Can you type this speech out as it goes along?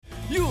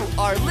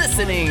are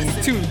listening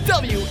to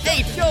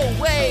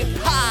WHOA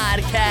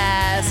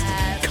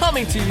Podcast,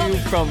 coming to you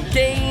from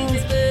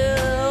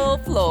Gainesville,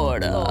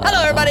 Florida.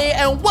 Hello, everybody,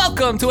 and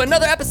welcome to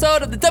another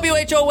episode of the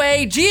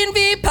WHOA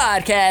G&V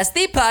Podcast,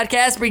 the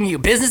podcast bringing you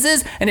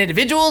businesses and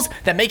individuals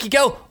that make you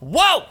go,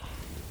 whoa!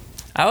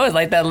 I always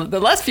like that. The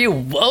last few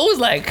whoas,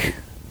 like,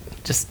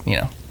 just, you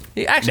know.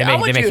 Actually, I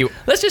want you,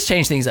 let's just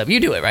change things up. You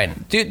do it,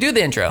 right? Do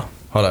the intro.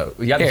 Hold up.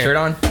 You got the shirt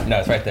on?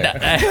 No, it's right there.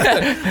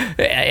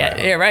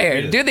 yeah,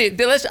 right here.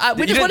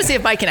 We just want to see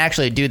if Mike can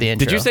actually do the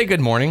intro. Did you say good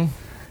morning?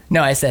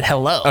 No, I said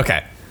hello.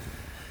 Okay.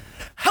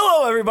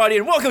 Hello, everybody,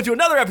 and welcome to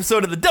another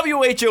episode of the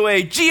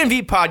WHOA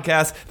G&V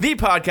Podcast, the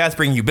podcast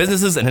bringing you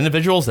businesses and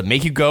individuals that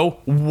make you go,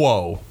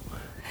 whoa.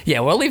 Yeah,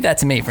 we'll leave that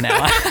to me for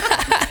now.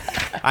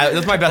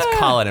 That's my best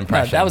Colin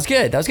impression. No,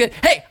 that was good.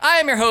 Hey, I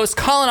am your host,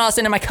 Colin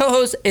Austin, and my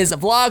co-host is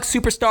vlog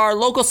superstar,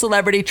 local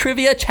celebrity,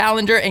 trivia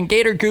challenger, and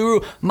gator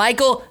guru,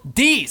 Michael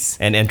Dees.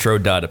 And intro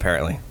dud,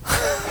 apparently.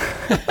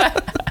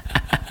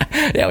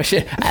 Yeah, we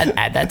should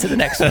add that to the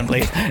next one,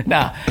 please.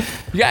 Now,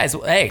 you guys,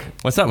 hey.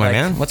 What's up, my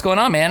man? What's going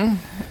on, man?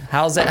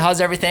 How's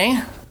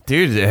everything?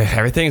 Dude,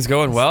 everything's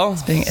going well.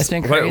 It's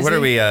been crazy. What are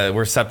we,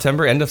 we're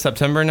September, end of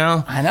September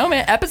now? I know,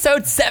 man.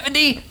 Episode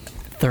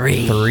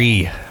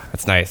 73.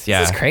 That's nice,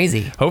 yeah. This is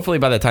crazy. Hopefully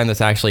by the time this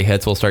actually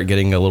hits, we'll start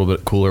getting a little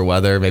bit cooler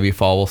weather. Maybe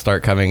fall will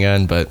start coming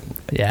in, but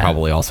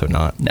probably also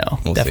not. No,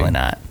 definitely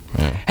not.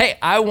 Yeah. Hey,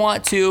 I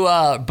want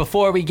to,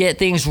 before we get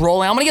things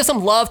rolling, I'm going to give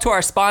some love to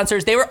our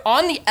sponsors. They were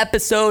on the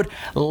episode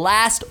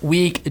last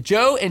week.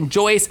 Joe and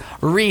Joyce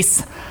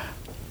Reese.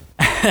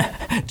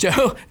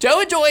 Joe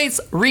and Joyce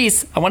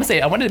Reese. I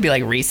wanted to be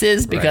like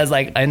Reese's because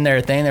like in their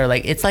thing they're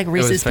like it's like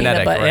Reese's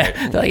peanut butter. Right.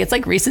 Yeah, they're like it's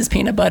like Reese's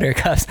peanut butter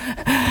cups.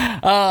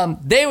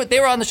 They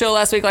were on the show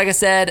last week, like I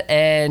said,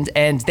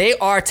 and they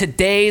are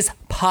today's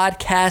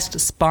podcast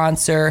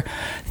sponsor.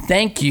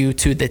 Thank you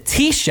to the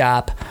Tea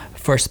Shop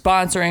for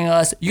sponsoring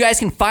us. You guys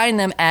can find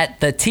them at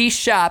the Tea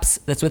Shops,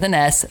 that's with an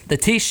S,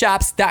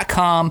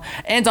 theteashops.com,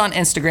 and on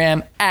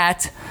Instagram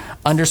at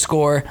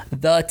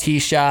 _the Tea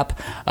Shop.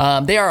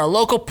 They are a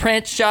local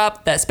print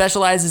shop that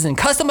specializes in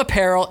custom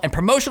apparel and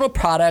promotional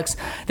products.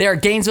 They are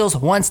Gainesville's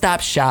one-stop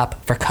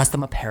shop for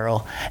custom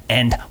apparel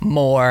and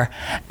more.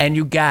 And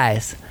you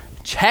guys,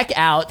 check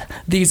out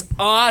these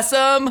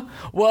awesome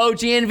Whoa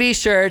G&V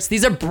shirts.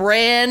 These are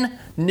brand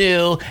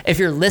new. If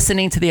you're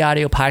listening to the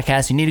audio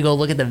podcast, you need to go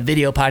look at the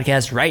video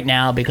podcast right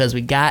now because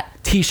we got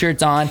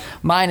t-shirts on.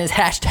 Mine is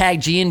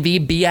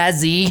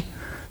 #GNVBIZ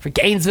for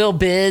Gainesville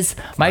Biz.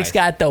 Mike's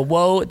got the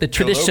Whoa, the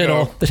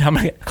traditional. I'm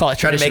going to call it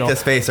traditional. Trying to make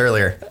this face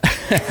earlier.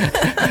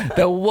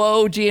 The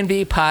Whoa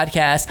G&V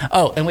podcast.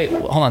 Oh, and wait,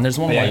 hold on. There's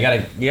one more.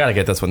 Yeah, you gotta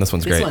get this one. This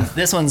one's great.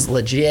 This one's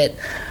legit.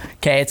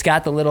 Okay, it's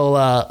got the little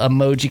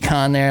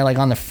emoji-con there, like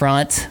on the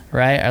front,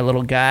 right? Our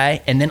little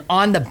guy. And then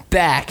on the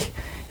back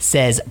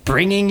says,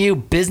 bringing you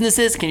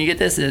businesses. Can you get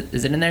this?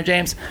 Is it in there,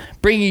 James?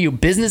 Bringing you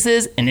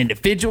businesses and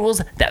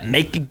individuals that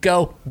make you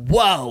go,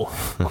 whoa.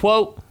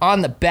 Quote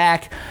on the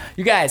back.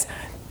 You guys,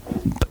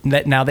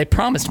 now they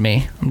promised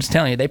me, I'm just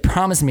telling you, they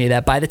promised me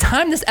that by the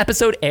time this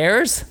episode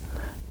airs,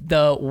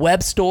 the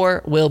web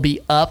store will be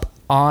up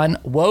on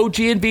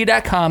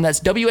whoagnv.com. That's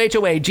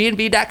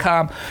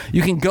WHOAGNV.com.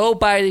 You can go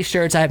buy these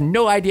shirts. I have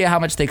no idea how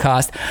much they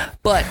cost,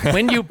 but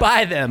when you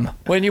buy them,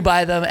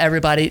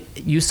 everybody,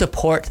 you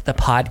support the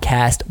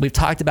podcast. We've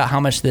talked about how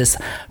much this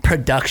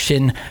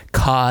production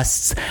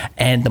costs,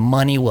 and the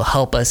money will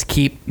help us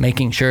keep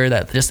making sure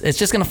that it's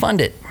just going to fund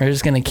it. We're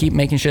just going to keep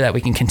making sure that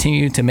we can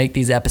continue to make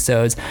these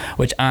episodes,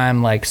 which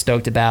I'm like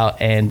stoked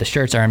about, and the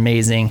shirts are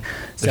amazing.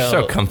 They're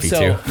so comfy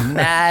too.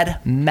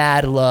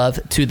 mad love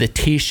to the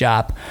Tea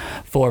Shop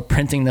for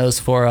printing those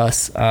for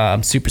us.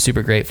 I'm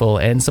super grateful,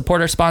 and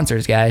support our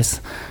sponsors,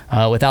 guys.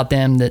 Without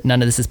them,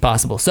 none of this is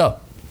possible. So,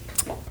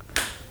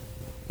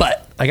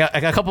 but I got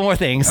a couple more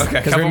things. Okay,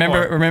 because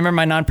remember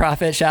my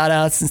nonprofit shout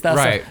outs and stuff.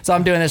 Right. So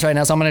I'm doing this right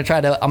now. So I'm gonna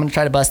try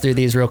to bust through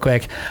these real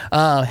quick.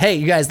 Hey,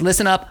 you guys,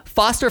 listen up.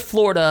 Foster,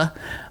 Florida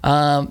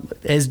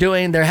is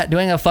doing a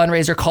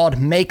fundraiser called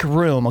Make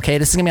Room. Okay,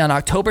 this is gonna be on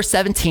October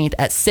 17th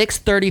at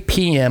 6:30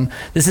 p.m.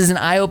 This is an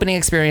eye-opening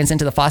experience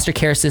into the foster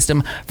care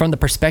system from the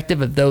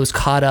perspective of those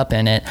caught up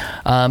in it.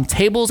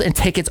 Tables and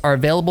tickets are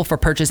available for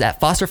purchase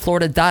at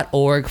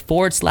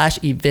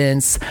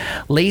fosterflorida.org/events.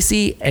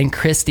 Lacey and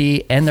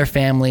Christy and their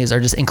families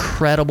are just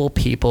incredible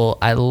people.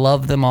 I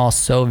love them all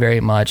so very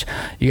much.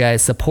 You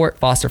guys support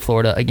Foster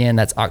Florida. Again,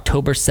 that's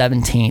October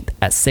 17th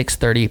at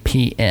 6:30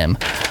 p.m.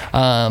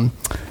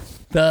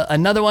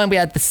 Another one, we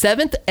had the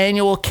 7th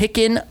annual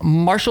Kickin'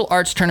 Martial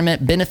Arts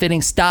Tournament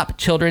benefiting Stop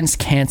Children's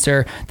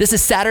Cancer. This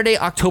is Saturday,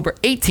 October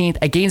 18th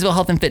at Gainesville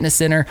Health and Fitness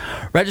Center.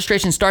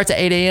 Registration starts at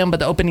 8 a.m., but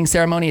the opening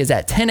ceremony is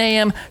at 10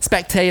 a.m.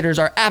 Spectators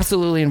are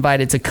absolutely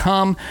invited to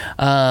come.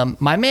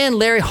 My man,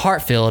 Larry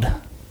Hartfield,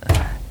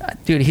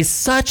 dude, he's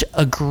such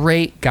a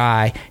great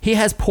guy. He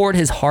has poured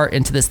his heart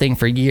into this thing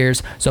for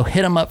years. So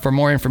hit him up for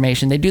more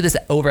information. They do this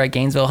over at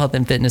Gainesville Health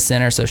and Fitness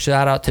Center. So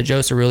shout out to Joe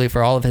Cerulli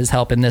for all of his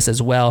help in this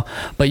as well.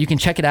 But you can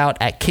check it out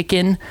at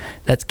Kickin.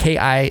 That's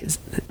KICKINIT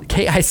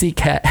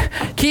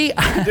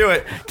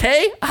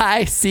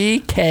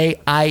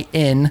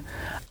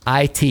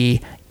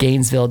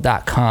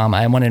Gainesville.com.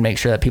 I wanted to make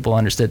sure that people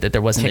understood that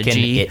there wasn't a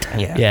G.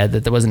 Yeah,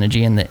 that there wasn't a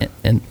G in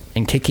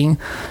kicking.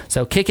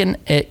 So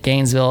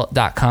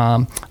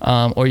kickinitgainesville.com,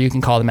 or you can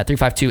call them at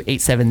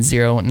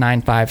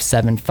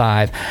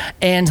 352-870-9575.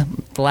 And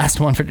the last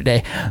one for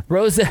today,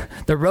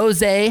 the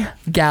Rose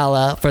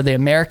Gala for the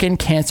American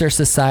Cancer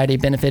Society,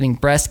 benefiting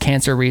breast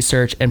cancer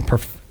research and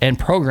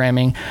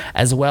programming,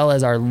 as well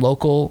as our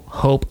local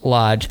Hope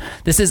Lodge.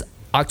 This is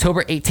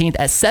October 18th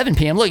at 7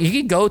 p.m. Look, you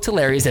can go to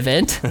Larry's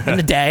event in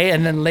the day,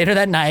 and then later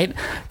that night,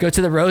 go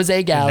to the Rose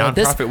Gala.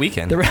 Nonprofit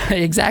weekend.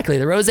 Exactly.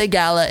 The Rose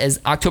Gala is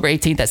October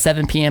 18th at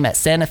 7 p.m. at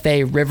Santa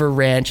Fe River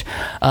Ranch.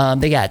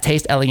 They got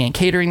Taste Elegant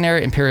Catering there,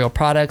 Imperial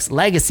Products,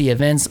 Legacy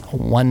Events,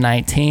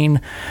 119.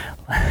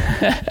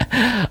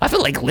 I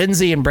feel like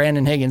Lindsay and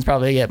Brandon Higgins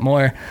probably get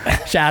more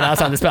shout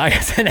outs on this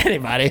podcast than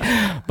anybody,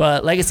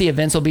 but Legacy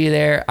Events will be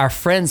there. Our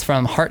friends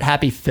from Heart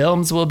Happy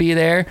Films will be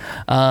there,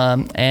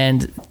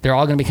 and they're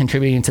all going to be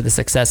contributing to the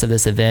success of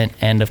this event.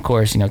 And of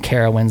course,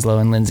 Kara Winslow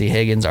and Lindsay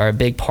Higgins are a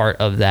big part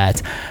of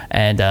that.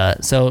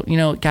 And so,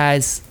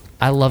 guys,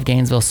 I love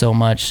Gainesville so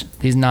much.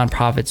 These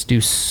nonprofits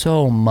do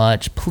so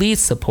much.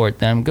 Please support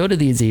them. Go to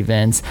these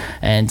events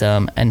and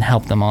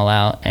help them all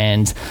out.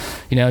 And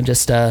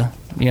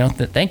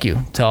thank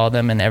you to all of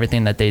them and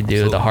everything that they do.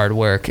 Absolutely. The hard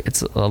work.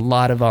 It's a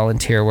lot of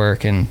volunteer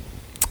work and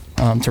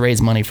to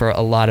raise money for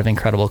a lot of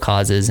incredible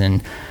causes.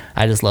 And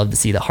I just love to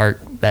see the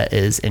heart that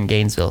is in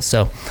Gainesville.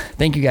 So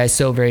thank you guys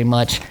so very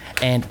much.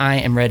 And I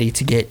am ready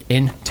to get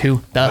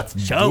into the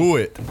show. Do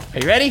it. Are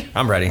you ready?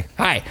 I'm ready.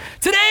 All right.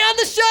 Today on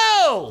the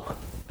show,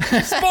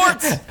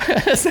 sports.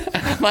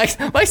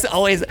 Mike's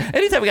always,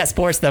 anytime we got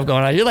sports stuff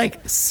going on, you're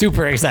like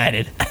super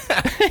excited.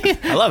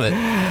 I love it.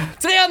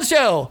 Today on the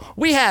show,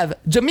 we have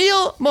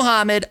Jamil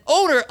Mohammed,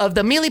 owner of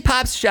the Mealy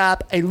Pops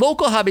Shop, a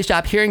local hobby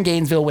shop here in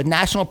Gainesville with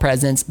national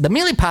presence. The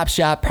Mealy Pops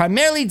Shop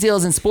primarily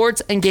deals in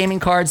sports and gaming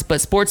cards, the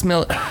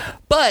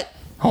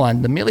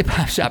Mealy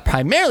Pop Shop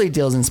primarily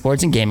deals in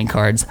sports and gaming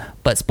cards,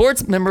 but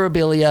sports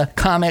memorabilia,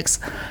 comics,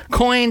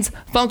 coins,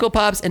 Funko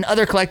Pops, and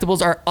other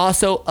collectibles are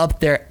also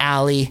up their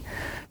alley.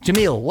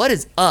 Jamil, what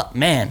is up,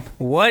 man?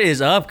 What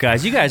is up,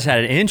 guys? You guys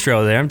had an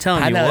intro there. I'm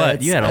telling you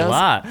what, you had a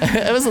lot.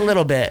 It was a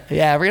little bit.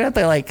 Yeah, we're going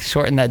to have to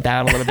shorten that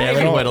down a little bit.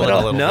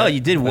 No, you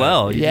did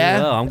well. You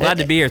did well. I'm glad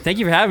to be here. Thank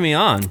you for having me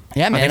on.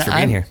 Yeah, man. Thanks for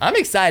being here. I'm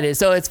excited.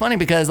 So it's funny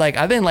because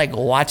I've been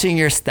watching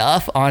your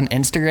stuff on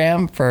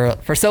Instagram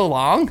for so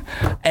long,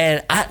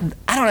 and I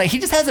don't know. He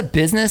just has a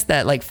business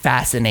that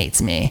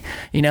fascinates me.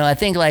 I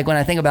think when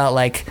I think about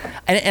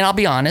and I'll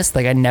be honest,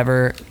 I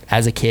never,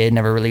 as a kid,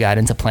 never really got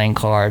into playing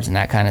cards and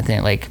that kind of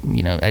thing.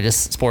 I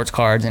just sports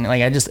cards and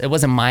it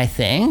wasn't my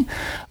thing,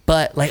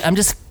 but I'm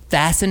just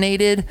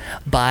fascinated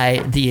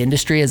by the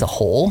industry as a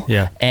whole.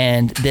 Yeah.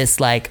 And this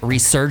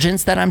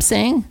resurgence that I'm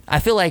seeing. I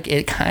feel like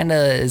it kind of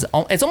is,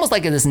 it's almost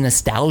like this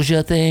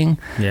nostalgia thing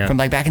from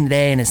back in the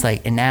day. And it's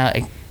and now,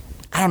 I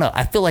don't know.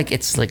 I feel like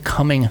it's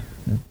coming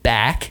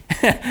back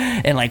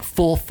in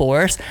full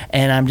force.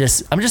 And I'm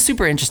just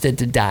super interested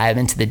to dive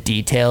into the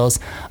details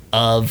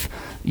of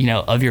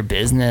your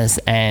business.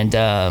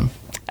 And,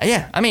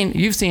 yeah, I mean,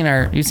 you've seen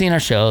our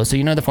show, so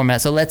you know the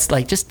format. So let's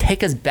just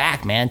take us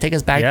back, man. Take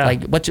us back. Yeah.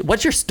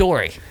 What's your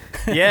story?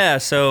 Yeah.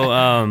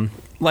 So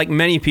like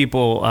many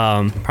people,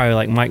 probably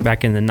like Mike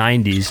back in the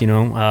 90s.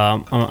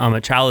 I'm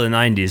a child of the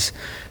 90s.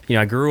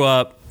 I grew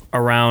up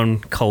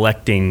around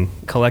collecting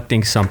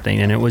something,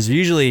 and it was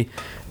usually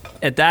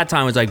at that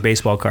time it was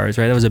baseball cards,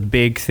 right? That was a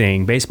big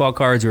thing. Baseball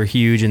cards were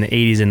huge in the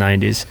 80s and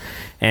 90s,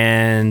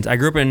 and I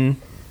grew up in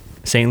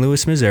St.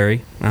 Louis,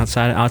 Missouri,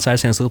 outside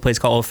St. Louis, a place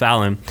called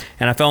O'Fallon,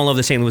 and I fell in love with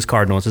the St. Louis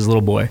Cardinals as a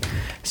little boy.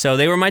 So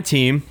they were my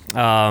team.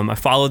 I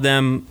followed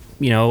them,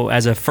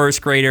 as a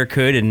first grader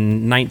could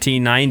in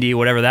 1990,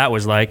 whatever that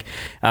was like,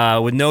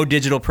 with no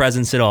digital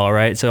presence at all,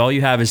 right? So all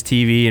you have is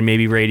TV and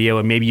maybe radio,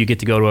 and maybe you get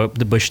to go to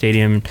the Busch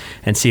Stadium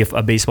and see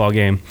a baseball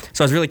game.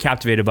 So I was really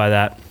captivated by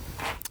that.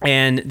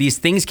 And these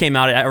things came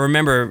out. I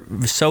remember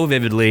so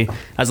vividly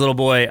as a little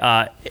boy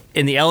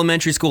in the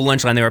elementary school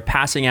lunch line, they were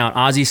passing out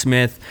Ozzie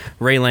Smith,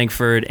 Ray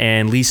Lankford,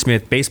 and Lee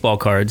Smith baseball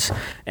cards,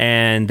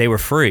 and they were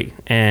free.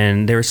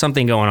 And there was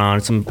something going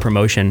on, some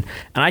promotion,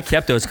 and I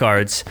kept those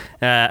cards.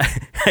 I'm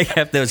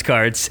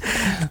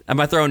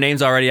throwing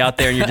names already out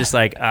there, and you're just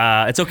like,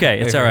 it's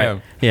okay, it's all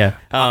right. Yeah.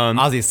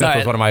 Ozzie Smith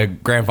was one of my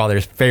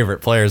grandfather's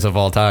favorite players of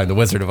all time, the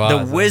Wizard of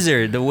Oz.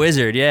 The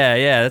Wizard.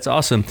 Yeah, that's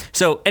awesome.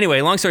 So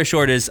anyway, long story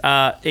short is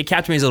it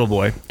captured me as a little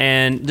boy.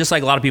 And just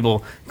like a lot of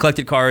people,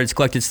 collected cards,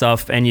 collected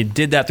stuff, and you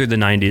did that through the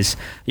 90s.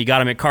 You got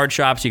them at card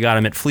shops, you got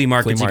them at flea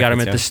markets, you got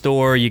them at the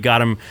store, you got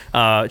them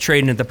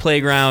trading at the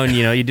playground.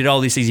 You know, you did all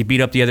these things. You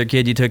beat up the other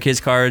kid, you took his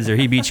cards, or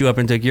he beat you up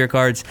and took your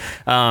cards.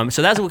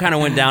 So that's what kind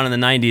of went down in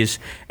the 90s.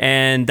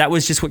 And that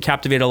was just what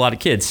captivated a lot of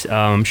kids.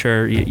 I'm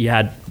sure you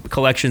had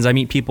collections. I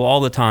meet people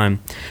all the time.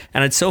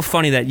 And it's so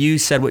funny that you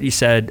said what you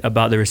said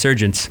about the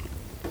resurgence.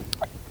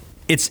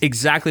 It's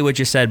exactly what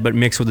you said, but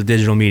mixed with the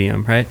digital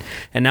medium, right?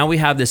 And now we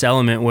have this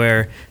element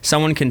where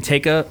someone can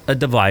take a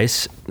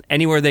device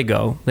anywhere they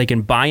go. They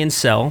can buy and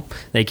sell.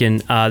 They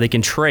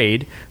can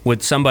trade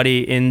with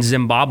somebody in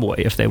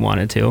Zimbabwe if they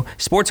wanted to.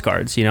 Sports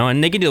cards, you know,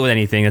 and they can deal with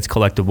anything that's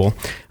collectible.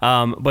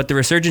 But the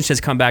resurgence has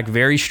come back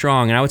very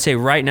strong. And I would say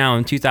right now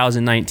in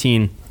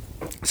 2019,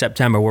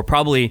 September, we're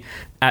probably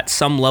at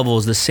some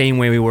levels the same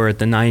way we were at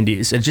the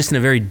 90s. It's just in a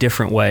very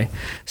different way.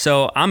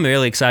 So I'm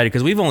really excited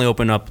because we've only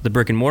opened up the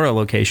brick and mortar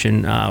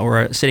location.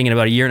 We're sitting in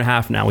about a year and a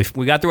half now.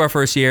 We got through our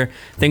first year.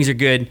 Things are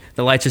good.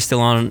 The lights are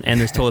still on,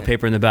 and there's toilet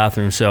paper in the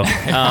bathroom. So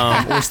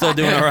we're still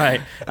doing all right.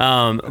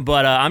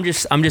 But I'm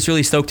just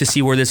really stoked to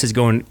see where this is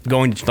going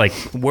like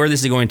where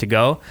this is going to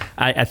go.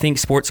 I think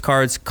sports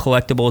cards,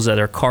 collectibles that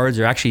are cards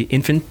are actually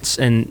infants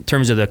in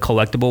terms of the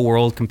collectible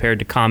world compared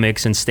to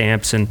comics and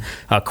stamps and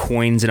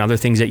coins and other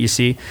things that you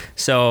see.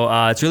 So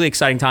it's really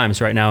exciting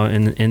times right now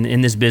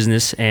in this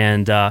business,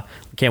 and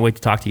can't wait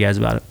to talk to you guys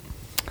about it.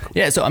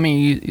 Yeah, so I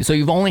mean,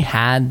 you've only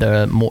had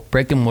the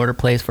brick and mortar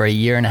place for a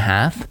year and a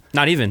half.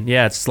 Not even,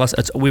 yeah. It's less.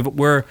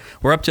 We're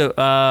up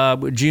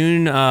to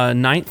June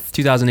 9th,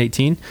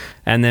 2018,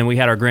 and then we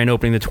had our grand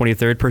opening the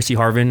 23rd. Percy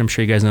Harvin, I'm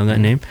sure you guys know that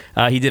name.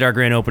 He did our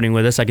grand opening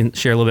with us. I can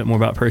share a little bit more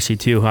about Percy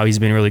too, how he's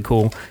been really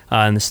cool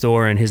in the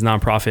store and his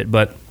nonprofit.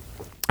 But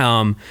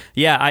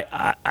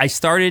I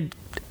started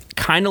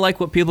kind of like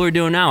what people are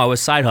doing now. I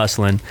was side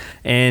hustling.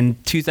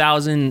 And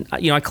 2000,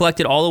 I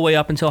collected all the way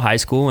up until high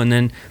school, and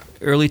then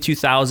early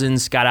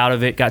 2000s, got out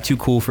of it, got too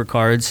cool for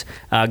cards,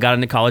 got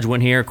into college,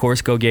 went here, of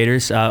course, go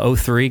Gators,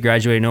 03,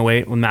 graduated in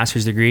 08 with a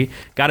master's degree,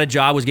 got a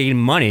job, was getting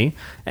money,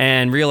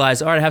 and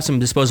realized, all right, I have some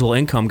disposable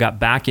income, got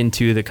back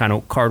into the kind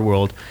of card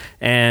world,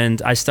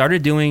 and I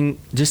started doing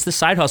just the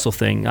side hustle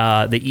thing,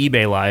 the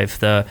eBay life,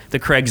 the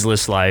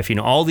Craigslist life,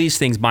 all these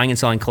things, buying and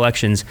selling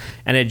collections,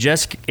 and it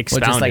just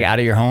expounded. Just like out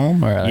of your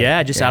home? Or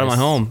yeah, just out of my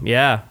home.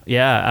 Yeah.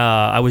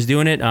 I was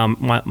doing it.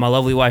 My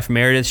lovely wife,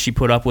 Meredith, she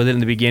put up with it in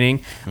the beginning.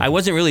 Mm-hmm. I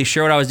wasn't really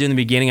sure what I was doing in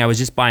the beginning. I was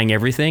just buying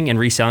everything and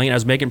reselling it. I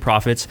was making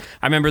profits.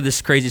 I remember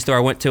this crazy story.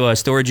 I went to a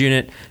storage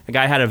unit. A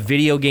guy had a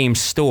video game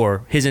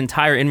store, his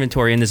entire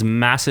inventory in this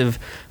massive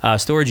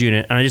storage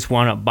unit, and I just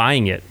wound up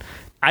buying it.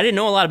 I didn't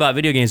know a lot about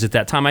video games at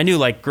that time. I knew,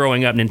 like,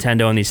 growing up,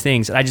 Nintendo and these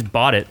things. I just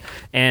bought it,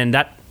 and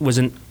that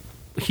wasn't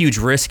huge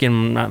risk,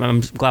 and I'm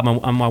glad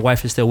my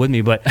wife is still with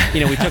me. But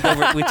we took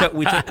over.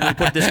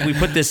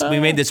 We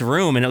made this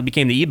room, and it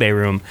became the eBay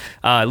room,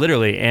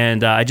 literally.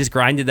 And I just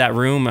grinded that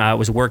room. I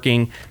was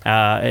working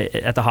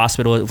at the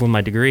hospital with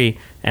my degree,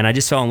 and I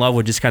just fell in love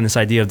with just kind of this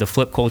idea of the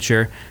flip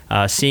culture,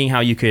 seeing how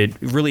you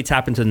could really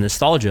tap into the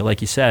nostalgia,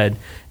 like you said,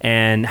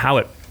 and how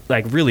it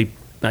really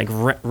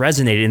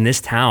resonated in this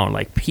town.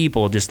 Like,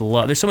 people just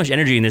love, there's so much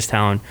energy in this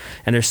town,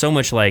 and there's so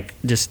much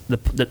just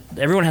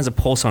everyone has a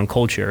pulse on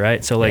culture,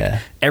 right? So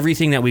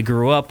everything that we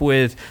grew up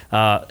with,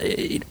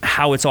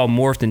 how it's all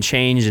morphed and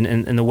changed,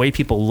 and the way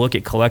people look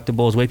at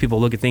collectibles, the way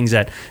people look at things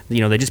that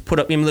they just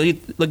put up.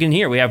 Look in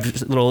here, we have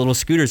little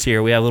scooters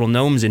here, we have little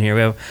gnomes in here,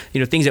 we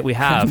have things that we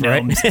have,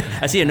 right?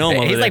 I see a gnome over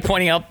there. He's like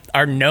pointing out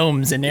our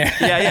gnomes in there.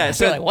 Yeah.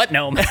 So like, what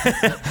gnome?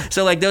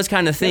 So like those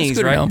kind of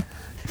things, right? Gnome.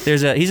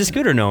 He's a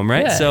scooter gnome,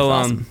 right? Yeah, so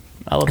awesome.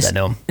 I love that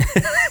gnome.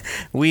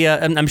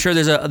 I'm sure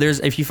there's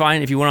if you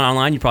went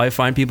online, you probably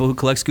find people who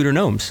collect scooter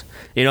gnomes.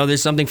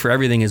 There's something for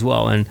everything as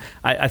well. And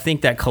I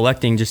think that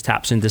collecting just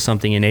taps into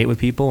something innate with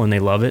people, and they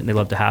love it, and they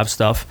love to have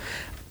stuff.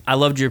 I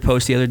loved your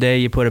post the other day.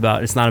 You put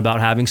about it's not about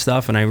having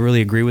stuff, and I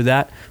really agree with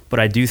that. But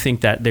I do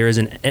think that there is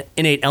an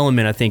innate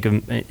element, I think,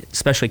 of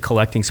especially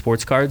collecting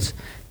sports cards,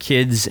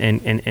 kids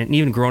and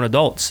even grown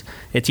adults.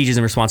 It teaches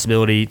them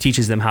responsibility,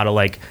 teaches them how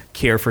to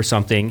care for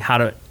something, how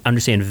to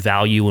understand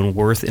value and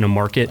worth in a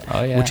market,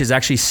 which is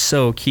actually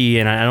so key.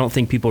 And I don't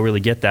think people really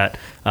get that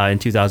in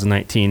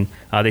 2019.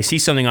 They see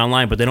something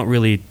online, but they don't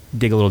really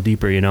dig a little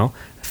deeper,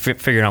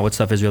 figuring out what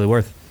stuff is really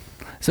worth.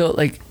 So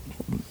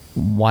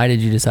why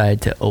did you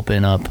decide to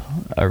open up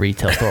a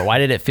retail store? Why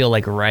did it feel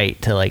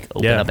right to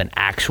open up an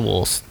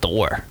actual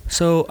store?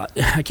 So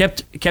I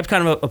kept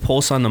kind of a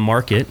pulse on the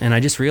market, and I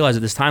just realized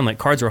at this time,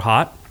 cards were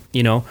hot.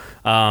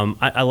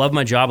 I love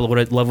my job. I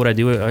love what I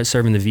do. I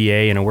serve in the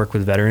VA and I work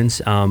with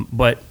veterans.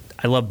 But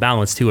I love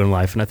balance too in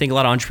life. And I think a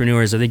lot of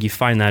entrepreneurs, I think you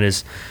find that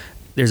is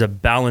there's a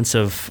balance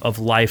of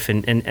life,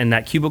 and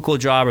that cubicle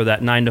job or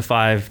that 9 to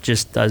 5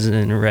 just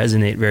doesn't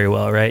resonate very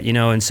well, right?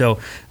 And so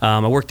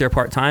I worked there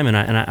part time,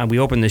 and we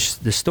opened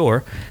this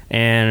store,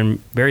 and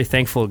I'm very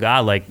thankful to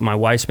God. My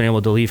wife's been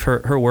able to leave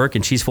her work,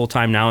 and she's full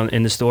time now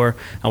in the store.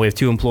 We have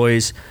 2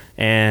 employees,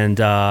 and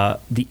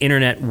the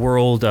internet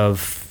world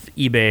of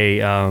eBay,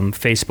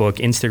 Facebook,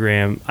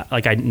 Instagram.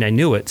 Like I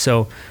knew it.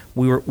 So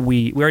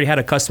we already had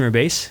a customer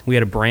base. We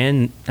had a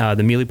brand,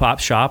 the Mealy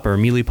Pops shop, or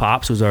Mealy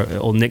Pops was our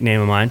old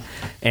nickname of mine,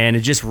 and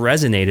it just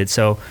resonated.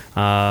 So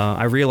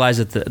I realized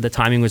that the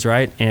timing was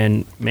right,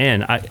 and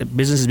man,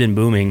 business has been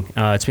booming.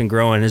 It's been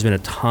growing. There's been a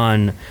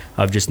ton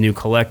of just new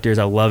collectors.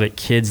 I love it.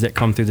 Kids that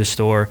come through the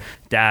store,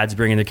 dads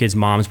bringing their kids,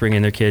 moms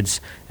bringing their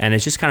kids, and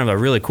it's just kind of a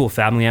really cool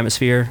family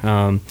atmosphere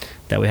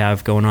that we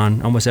have going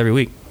on almost every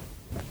week.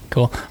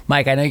 Cool.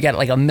 Mike, I know you got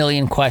like a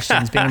million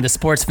questions being the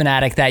sports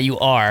fanatic that you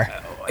are.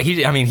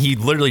 He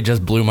literally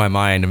just blew my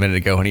mind a minute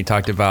ago when he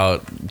talked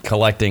about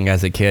collecting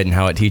as a kid and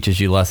how it teaches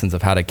you lessons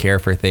of how to care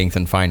for things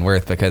and find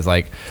worth, because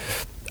like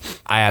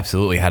I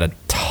absolutely had a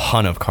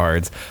ton of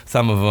cards.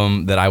 Some of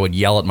them that I would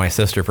yell at my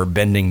sister for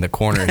bending the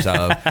corners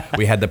of.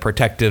 We had the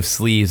protective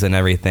sleeves and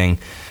everything.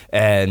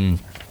 And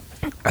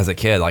as a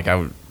kid, like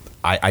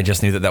I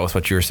just knew that was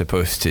what you were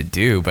supposed to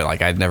do, but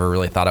like I'd never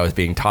really thought I was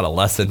being taught a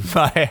lesson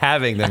by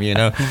having them, you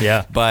know?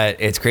 Yeah. But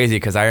it's crazy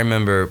because I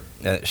remember,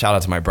 shout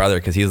out to my brother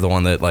because he's the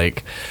one that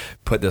like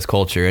put this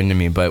culture into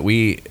me, but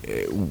we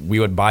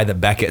would buy the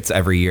Beckett's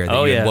every year.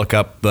 You'd look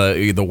up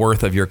the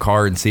worth of your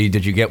card and see,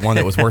 did you get one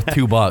that was worth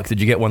 $2? Did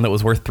you get one that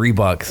was worth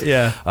 $3?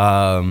 Yeah.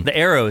 The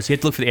arrows, you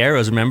had to look for the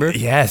arrows, remember?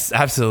 Yes,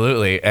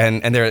 absolutely.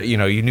 And there, you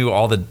know, you knew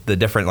all the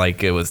different,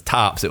 like it was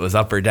Topps, it was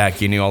Upper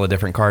Deck, you knew all the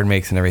different card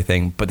makes and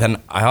everything. But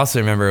then I also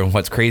remember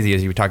what's crazy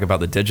is you talk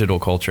about the digital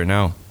culture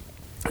now,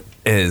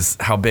 is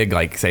how big,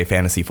 like, say,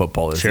 fantasy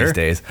football is these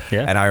days.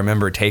 Yeah. And I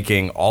remember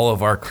taking all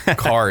of our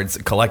cards,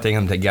 collecting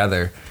them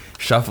together,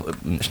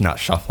 not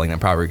shuffling them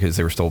probably because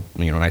they were still,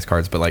 you know, nice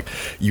cards, but like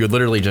you would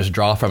literally just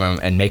draw from them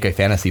and make a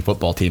fantasy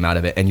football team out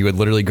of it. And you would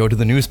literally go to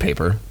the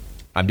newspaper.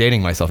 I'm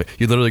dating myself.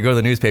 You'd literally go to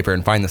the newspaper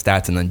and find the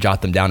stats and then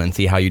jot them down and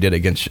see how you did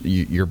against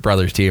your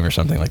brother's team or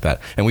something like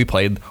that. And we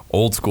played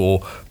old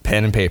school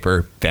pen and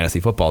paper fantasy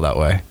football that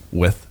way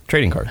with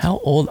trading cards. How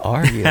old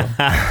are you?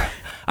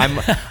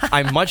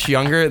 I'm much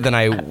younger than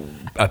I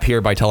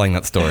appear by telling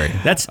that story.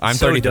 I'm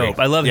so 33. Dope.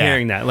 I love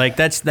hearing that. Like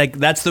that's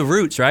the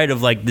roots, right,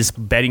 of like this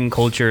betting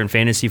culture and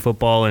fantasy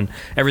football and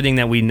everything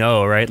that we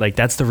know, right? Like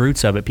that's the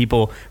roots of it.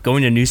 People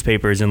going to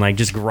newspapers and like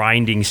just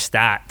grinding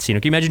stats. You know,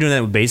 can you imagine doing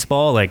that with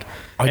baseball? Like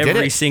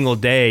every single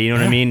day, you know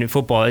what I mean?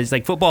 Football is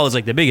like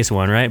the biggest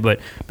one, right?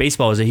 But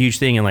baseball is a huge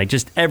thing, and like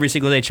just every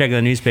single day checking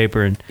the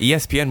newspaper. And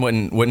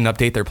ESPN wouldn't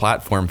update their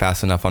platform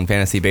fast enough on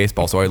fantasy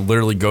baseball, so I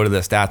literally go to the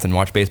stats and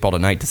watch Baseball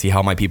Tonight to see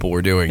how my people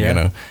were doing. You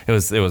know, it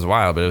was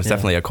wild, but it was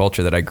definitely a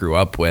culture that I grew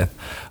up with,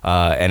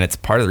 and it's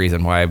part of the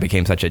reason why I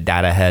became such a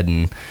data head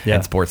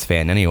and sports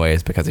fan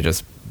anyways, because I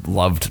just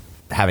loved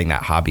having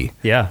that hobby.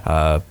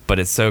 But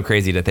it's so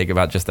crazy to think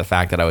about just the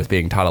fact that I was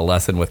being taught a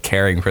lesson with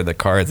caring for the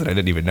cards and I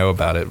didn't even know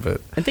about it.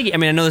 But I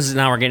know this is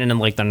now we're getting into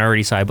like the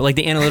nerdy side, but like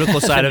the analytical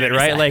side of it,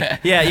 right?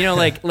 Like, yeah, you know,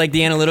 like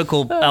the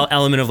analytical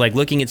element of like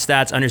looking at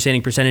stats,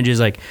 understanding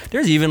percentages. Like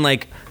there's even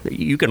like,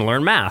 you can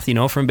learn math, you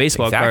know, from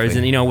baseball cards,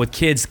 and, you know, with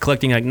kids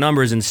collecting like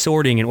numbers and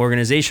sorting and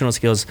organizational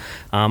skills.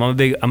 I'm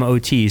an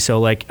OT. So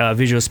like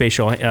visual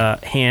spatial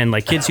hand,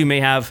 like kids who may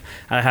have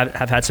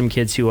had some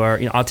kids who are,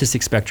 you know,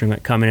 autistic spectrum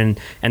that come in,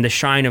 and the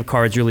shine of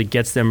cards really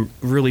gets them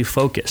really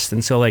focused.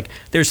 And so like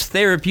there's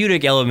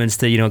therapeutic elements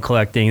to, you know,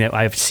 collecting that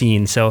I've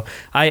seen. So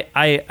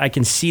I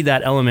can see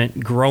that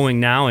element growing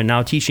now, and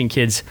now teaching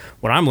kids.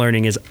 What I'm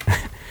learning is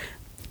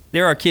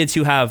there are kids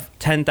who have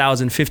 $10,000,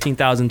 $15,000,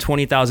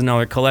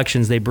 $20,000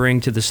 collections they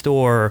bring to the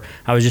store.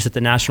 I was just at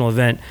the national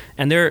event,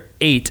 and they're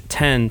 8,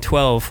 10,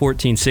 12,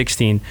 14,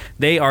 16.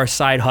 They are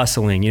side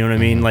hustling, you know what I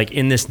mean? Like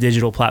in this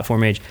digital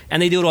platform age,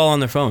 and they do it all on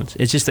their phones.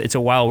 It's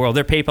a wild world.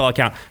 Their PayPal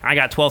account, I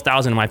got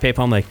 12,000 in my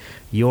PayPal. I'm like,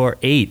 you're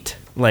 8.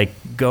 Like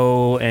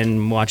go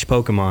and watch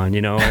Pokemon,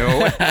 you know,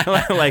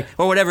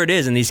 or whatever it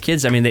is. And these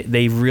kids, I mean,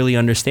 they really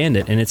understand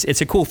it, and it's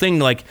a cool thing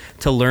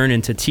to learn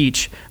and to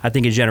teach. I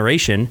think a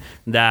generation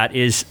that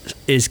is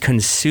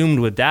consumed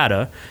with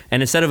data,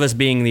 and instead of us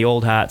being the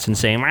old hats and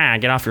saying,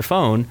 get off your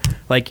phone,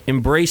 like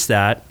embrace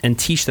that and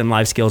teach them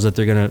life skills that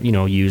they're gonna, you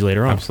know, use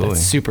later on. Absolutely,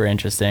 that's super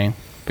interesting.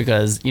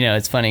 Because, you know,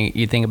 it's funny,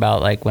 you think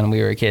about like when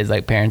we were kids,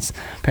 like parents,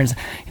 you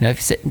know, if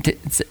you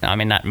sit, I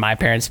mean, not my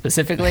parents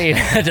specifically,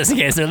 just in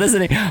case they're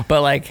listening,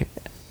 but like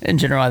in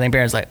general, I think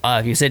parents like, oh,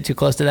 if you sit too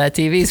close to that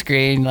TV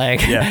screen,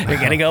 like you're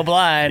gonna go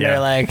blind, or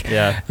like,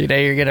 you know,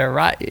 you're gonna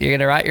rot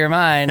your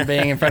mind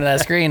being in front of that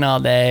screen all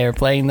day, or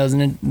playing those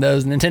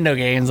Nintendo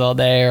games all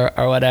day,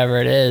 or whatever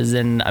it is.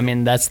 And I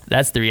mean, that's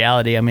the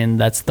reality. I mean,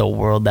 that's the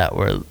world that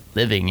we're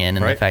living in,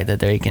 and the fact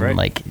that they can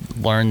like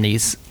learn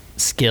these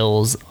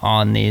skills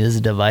on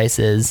these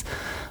devices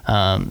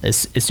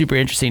is super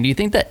interesting. Do you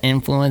think that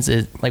influence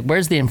is like,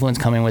 where's the influence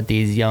coming with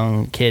these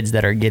young kids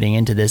that are getting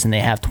into this and they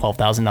have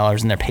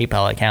 $12,000 in their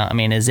PayPal account? I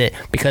mean, is it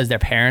because their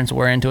parents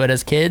were into it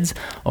as kids,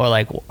 or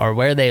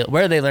where are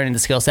they learning the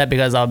skill set?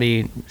 Because I'll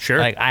be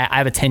like, I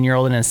have a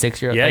 10-year-old and a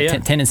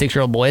 6-year-old, 10 and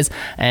 6-year-old boys,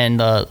 and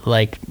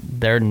like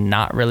they're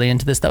not really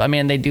into this stuff. I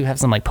mean, they do have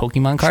some like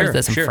Pokemon cards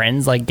that some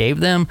friends like gave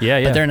them,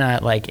 but they're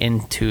not like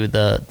into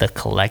the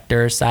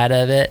collector side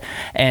of it.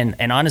 And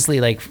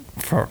honestly, like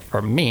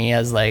for me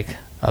as like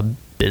a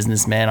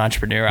businessman,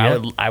 entrepreneur.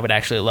 I would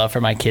actually love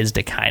for my kids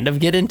to kind of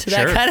get into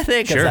that kind of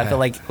thing, because I feel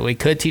like we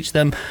could teach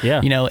them,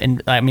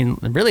 and I mean,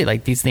 really,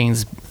 like, these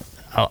things,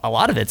 a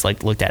lot of it's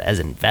like looked at as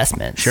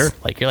investments.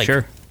 Like, you're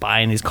like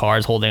buying these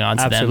cars, holding on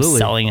to them,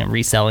 selling and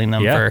reselling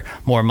them for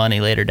more money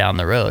later down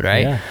the road,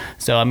 right?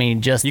 So I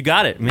mean, you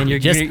got it. I mean, you're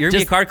gonna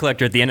be a car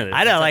collector at the end of it.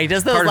 I know, like,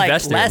 just those like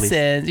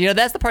lessons.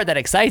 That's the part that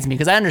excites me,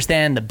 because I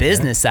understand the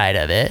business side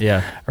of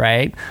it.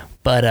 Right.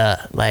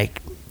 But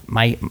like,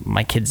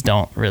 my kids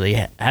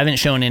haven't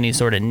shown any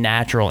sort of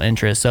natural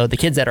interest. So the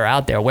kids that are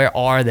out there, where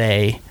are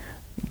they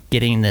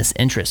getting this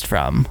interest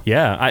from?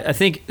 I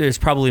think there's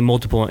probably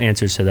multiple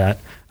answers to that.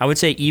 I would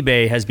say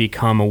eBay has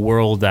become a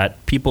world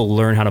that people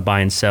learn how to buy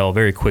and sell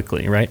very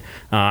quickly, right?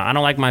 I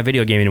don't like my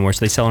video game anymore,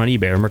 so they sell it on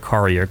eBay or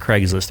Mercari or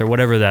Craigslist or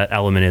whatever that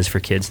element is for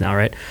kids now,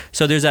 right?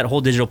 So there's that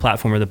whole digital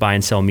platform of the buy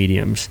and sell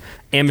mediums.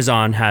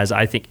 Amazon has,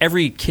 I think,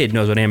 every kid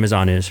knows what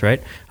Amazon is,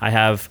 right? I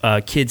have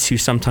kids who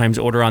sometimes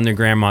order on their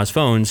grandma's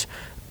phones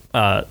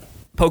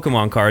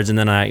Pokemon cards, and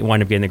then I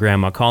wind up getting the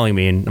grandma calling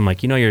me, and I'm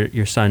like,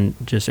 your son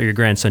or your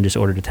grandson just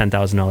ordered a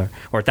 $10,000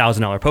 or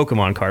 $1,000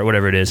 Pokemon card,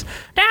 whatever it is.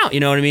 Now, you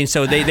know what I mean?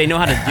 So they know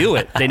how to do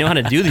it. They know how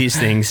to do these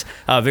things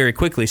very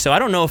quickly. So I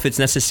don't know if it's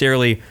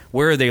necessarily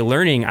where are they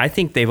learning. I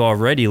think they've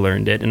already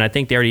learned it, and I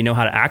think they already know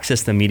how to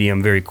access the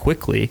medium very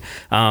quickly.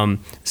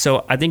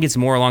 So I think it's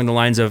more along the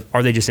lines of,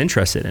 are they just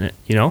interested in it?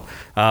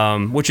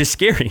 Which is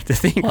scary to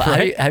think. Well,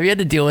 right? Have you had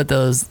to deal with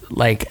those,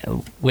 like,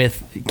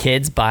 with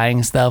kids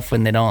buying stuff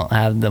when they don't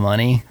have the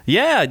money?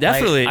 Yeah,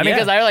 definitely. Like, I mean,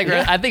 because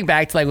I think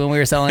back to, like, when we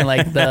were selling,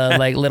 like, the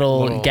like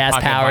little gas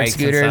powered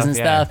scooters and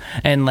stuff,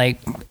 and like,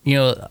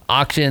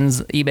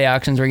 auctions, eBay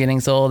auctions were getting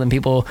sold, and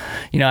people,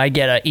 I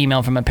get an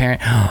email from a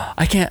parent,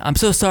 I'm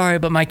so sorry,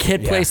 but my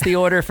kid placed the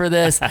order for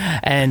this,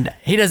 and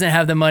he doesn't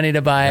have the money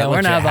to buy it.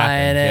 We're not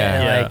buying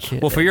it.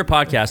 Like, well, for your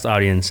podcast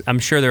audience, I'm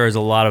sure there is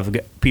a lot of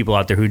people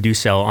out there who do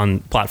sell on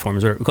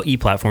platforms or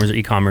e-platforms or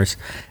e-commerce,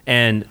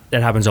 and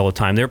that happens all the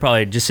time. They're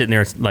probably just sitting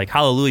there like,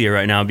 hallelujah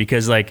right now,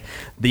 because like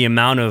the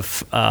amount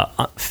of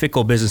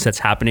fickle business that's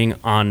happening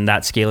on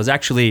that scale is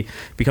actually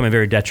becoming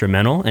very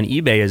detrimental, and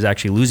eBay is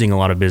actually losing a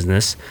lot of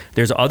business.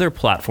 There's other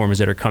platforms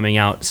that are coming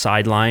out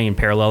sidelining and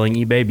paralleling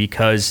eBay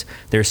because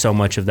there's so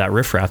much of that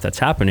riffraff that's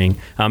happening.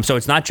 So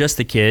it's not just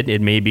the kid.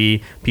 It may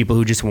be people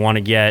who just want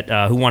to get,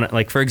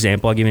 like, for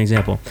example, I'll give you an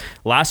example.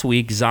 Last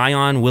week,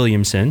 Zion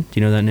Williamson, do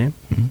you know that name?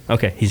 Mm-hmm.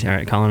 Okay, he's all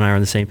right. Colin and I are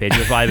on the same page.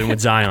 We're vibing with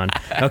Zion.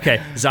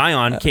 Okay,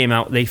 Zion came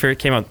out.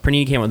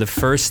 Panini came out with the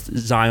first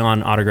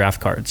Zion autograph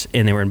cards,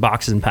 and they were in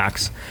boxes and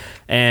packs.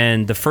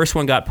 And the first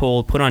one got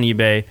put on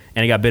eBay,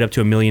 and it got bid up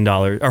to $1 million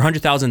or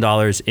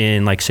 $100,000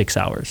 in like 6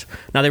 hours.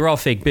 Now, they were all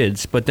fake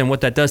bids, but then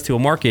what that does to a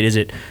market is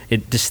it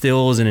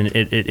distills and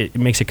it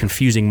makes a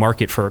confusing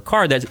market for a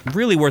card that's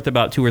really worth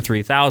about $2,000 or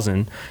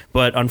 $3,000.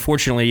 But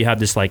unfortunately, you have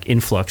this like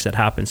influx that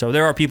happens. So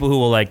there are people who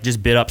will like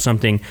just bid up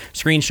something,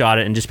 screenshot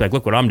it, and just be like,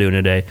 look what I'm doing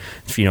today,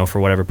 for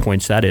whatever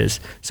points that is.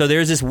 So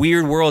there's this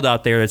weird world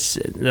out there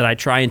that I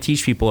try and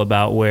teach people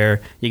about,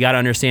 where you got to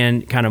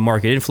understand kind of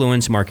market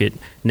influence, market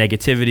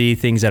negativity,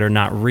 things that are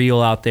not real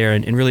out there,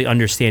 and really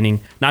understanding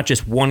not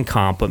just one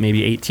comp, but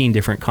maybe 18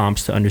 different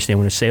comps to understand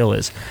what a sale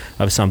is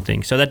of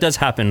something. So that does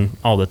happen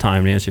all the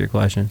time, to answer your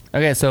question.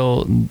 Okay,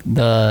 so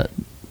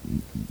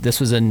this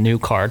was a new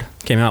card.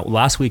 Came out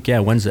last week,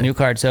 Wednesday. New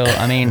card. So,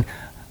 I mean,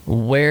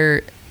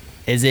 where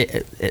is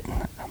it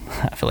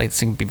I feel like this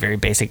can be very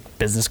basic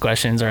business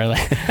questions, or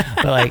like,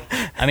 but like,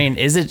 I mean,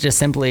 is it just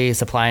simply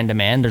supply and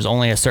demand? There's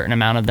only a certain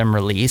amount of them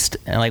released,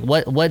 and like,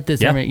 what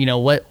determine,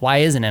 why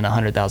isn't it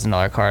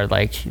 $100,000 card?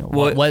 Like,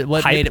 what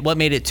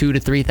made it $2,000 to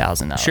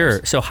 $3,000?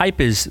 Sure. So hype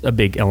is a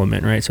big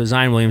element, right? So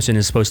Zion Williamson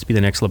is supposed to be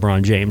the next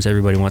LeBron James.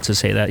 Everybody wants to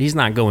say that. He's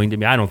not going to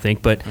be, I don't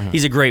think, but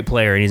he's a great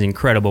player, and he's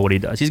incredible what he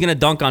does. He's going to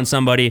dunk on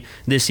somebody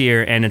this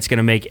year, and it's going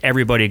to make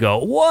everybody go,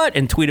 what?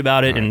 And tweet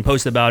about it and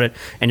post about it,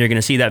 and you're going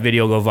to see that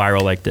video go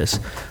viral like this.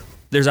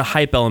 There's a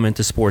hype element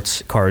to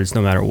sports cards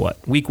no matter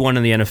what. Week 1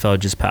 in the NFL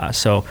just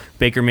passed. So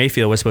Baker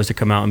Mayfield was supposed to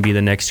come out and be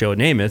the next Joe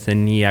Namath,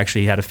 and he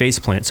actually had a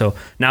faceplant. So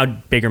now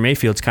Baker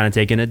Mayfield's kind of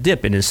taking a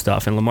dip in his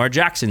stuff, and Lamar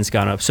Jackson's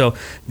gone up. So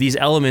these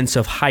elements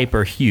of hype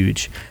are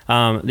huge.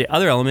 The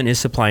other element is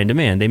supply and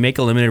demand. They make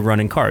a limited run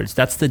in cards.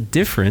 That's the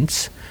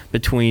difference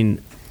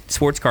between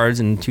sports cards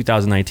in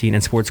 2019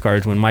 and sports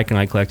cards when Mike and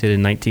I collected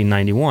in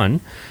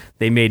 1991.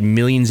 They made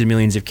millions and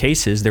millions of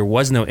cases. There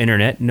was no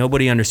internet.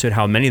 Nobody understood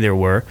how many there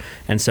were.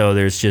 And so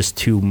there's just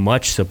too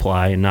much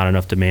supply and not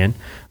enough demand.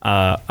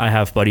 I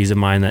have buddies of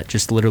mine that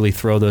just literally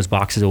throw those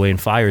boxes away in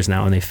fires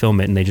now, and they film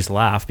it and they just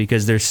laugh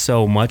because there's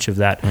so much of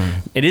that.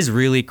 It is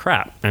really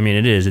crap. I mean,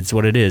 it is. It's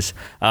what it is.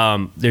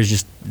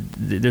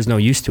 There's no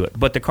use to it.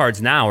 But the cards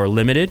now are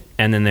limited,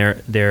 and then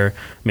they're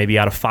maybe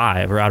out of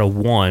 5 or out of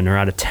 1 or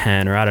out of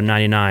 10 or out of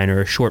 99 or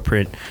a short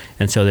print.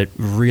 And so that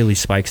really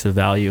spikes the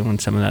value on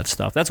some of that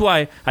stuff. That's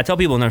why I tell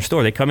people in our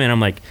store, they come in, I'm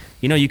like,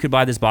 you could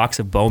buy this box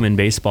of Bowman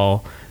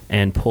baseball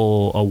and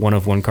pull a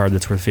 1-of-1 card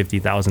that's worth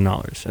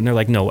 $50,000? And they're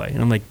like, no way.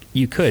 And I'm like,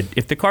 you could.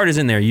 If the card is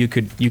in there, you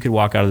could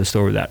walk out of the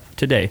store with that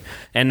today.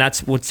 And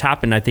that's what's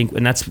happened, I think,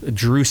 and that's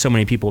drew so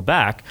many people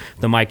back.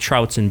 The Mike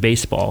Trouts in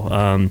baseball,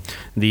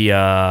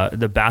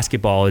 the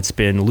basketball, it's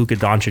been Luka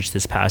Doncic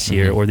this past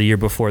year, or the year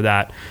before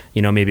that,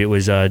 maybe it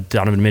was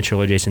Donovan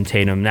Mitchell or Jason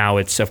Tatum. Now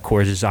it's, of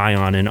course,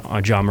 Zion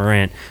and Ja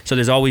Morant. So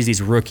there's always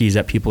these rookies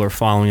that people are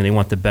following and they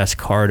want the best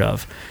card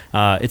of.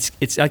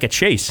 It's like a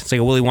chase. It's like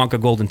a Willy Wonka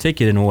golden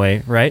ticket in a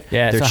way, right?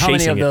 Yeah. They're so how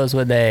many of those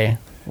will they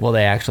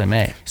actually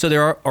make? So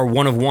there are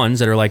 1-of-1s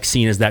that are like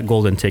seen as that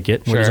golden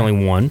ticket, where there's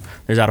only one.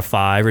 There's out of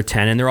 5 or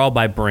 10, and they're all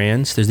by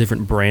brands. There's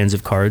different brands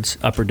of cards: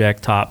 Upper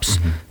Deck, Topps,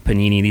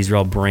 Panini. These are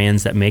all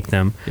brands that make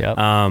them. Yep.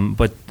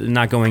 But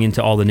not going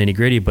into all the nitty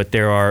gritty, but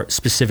there are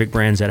specific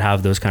brands that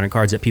have those kind of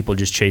cards that people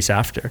just chase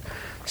after.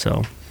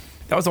 So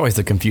that was always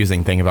the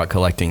confusing thing about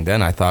collecting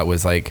then, I thought,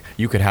 was like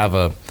you could have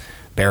a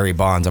Barry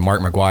Bonds, a Mark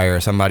McGwire,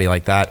 or somebody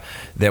like that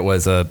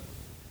was a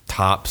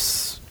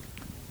Topps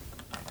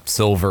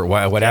silver,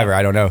 whatever,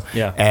 I don't know.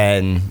 Yeah.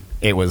 And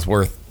it was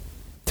worth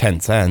 10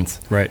 cents.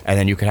 Right. And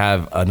then you could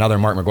have another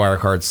Mark McGwire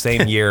card,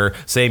 same year,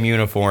 same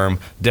uniform,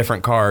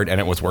 different card, and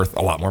it was worth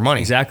a lot more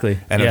money. Exactly.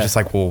 And it was just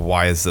like, well,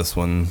 why is this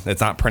one,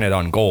 it's not printed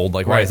on gold.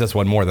 Like, why is this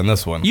one more than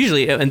this one?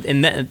 Usually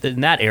in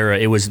that era,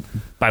 it was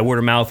by word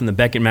of mouth, and the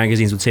Beckett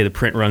magazines would say the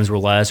print runs were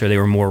less or they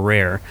were more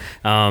rare.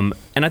 And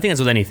I think that's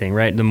with anything,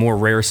 right? The more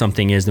rare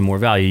something is, the more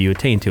value you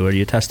attain to it, or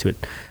you attest to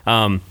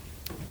it.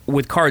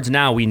 With cards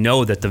now, we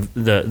know that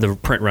the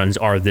print runs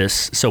are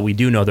this, so we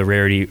do know the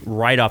rarity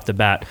right off the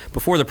bat.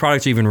 Before the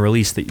products are even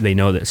released, they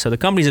know this. So the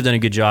companies have done a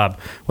good job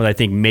with, I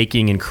think,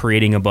 making and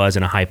creating a buzz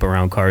and a hype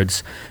around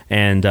cards.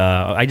 And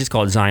I just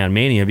call it Zion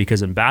Mania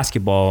because in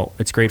basketball,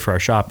 it's great for our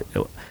shop.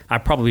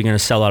 I'm probably going to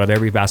sell out of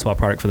every basketball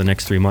product for the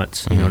next 3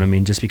 months. You know what I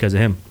mean? Just because of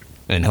him.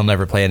 And he'll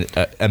never play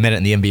a minute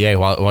in the NBA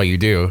while you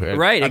do.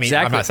 Right,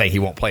 exactly. I'm not saying he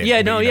won't play.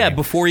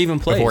 Before he even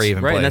plays.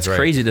 Right, and that's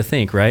crazy to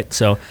think, right?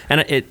 So,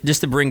 and it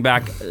just to bring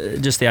back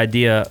just the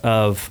idea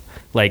of,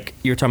 like,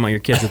 you were talking about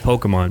your kids with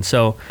Pokemon.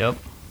 So, Yep.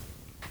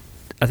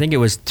 I think it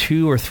was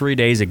 2 or 3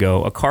 days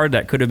ago, a card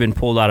that could have been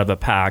pulled out of a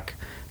pack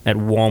at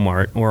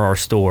Walmart or our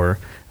store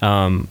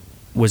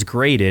was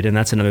graded, and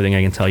that's another thing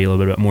I can tell you a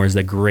little bit about more, is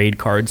the grade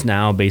cards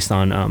now based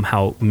on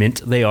how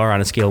mint they are on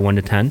a scale of 1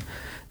 to 10.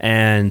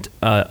 And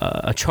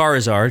a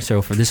Charizard,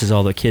 so this is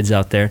all the kids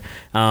out there,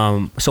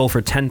 sold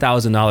for $10,000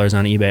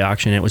 on eBay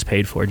auction, and it was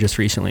paid for just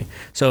recently.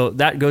 So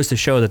that goes to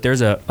show that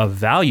there's a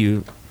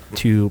value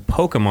to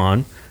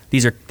Pokemon.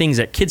 These are things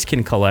that kids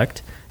can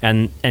collect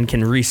and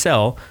can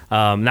resell.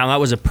 Now that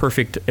was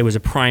it was a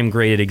prime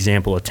graded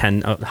example, a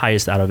 10,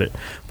 highest out of it.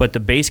 But the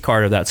base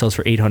card of that sells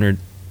for $800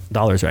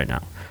 right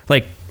now.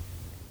 Like,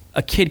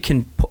 a kid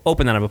can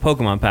open that up a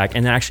Pokemon pack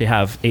and actually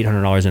have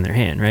 $800 in their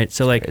hand, right?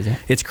 So, like,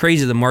 it's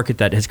crazy the market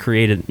that has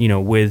created,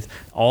 with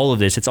all of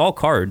this. It's all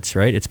cards,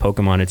 right? It's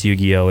Pokemon, it's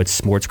Yu-Gi-Oh, it's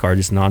sports cards,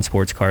 it's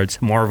non-sports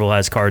cards. Marvel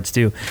has cards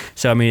too.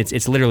 So, I mean,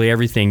 it's literally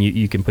everything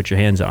you can put your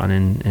hands on,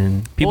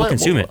 and people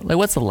consume it. Like,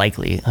 what's the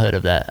likelihood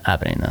of that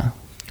happening, though?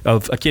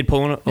 Of a kid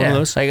pulling one of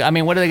those? Like, I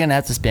mean, what are they going to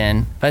have to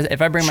spend?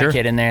 If I bring my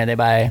kid in there, they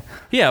buy...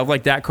 Yeah,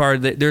 like that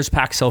card, there's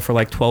packs sell for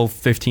like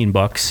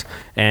 $12-15,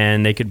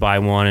 and they could buy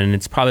one, and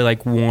it's probably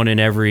like one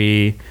in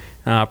every,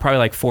 probably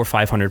like 400 or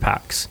 500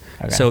 packs.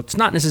 Okay. So it's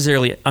not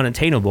necessarily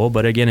unattainable,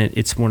 but again,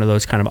 it's one of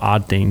those kind of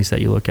odd things that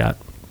you look at.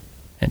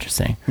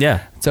 Interesting.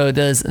 Yeah. So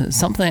does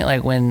something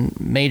like when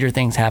major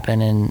things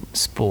happen in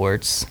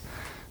sports,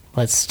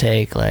 let's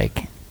take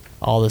like...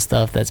 all the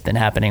stuff that's been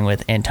happening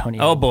with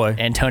Antonio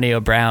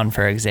Brown,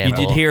 for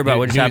example. You did hear about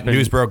what just happened.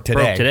 News broke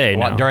today.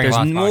 No.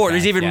 There's more.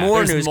 There's even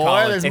more news.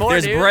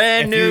 There's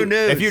brand new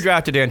news. If you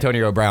drafted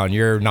Antonio Brown,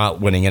 you're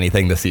not winning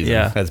anything this season.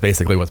 Yeah. That's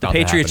basically what's about to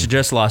happen. The Patriots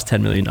just lost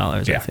 $10 million,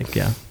 I think.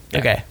 Yeah.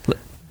 Okay.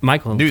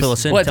 Michael, fill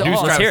us in. Let's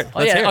hear it.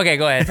 Okay,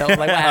 go ahead. So,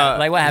 what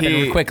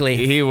happened quickly?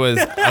 He was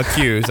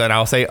accused, and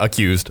I'll say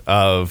accused,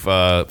 of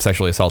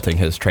sexually assaulting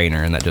his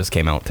trainer, and that just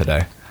came out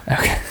today.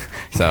 Okay.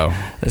 So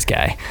this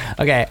guy.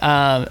 Okay.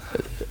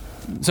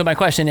 So my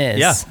question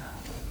is,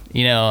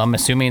 I'm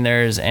assuming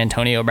there's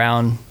Antonio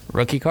Brown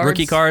rookie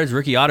cards,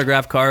 rookie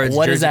autograph cards.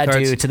 What does that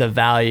cards. do to the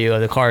value of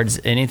the cards?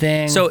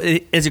 Anything? So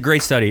it's a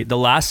great study. The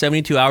last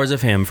 72 hours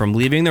of him from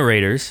leaving the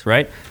Raiders,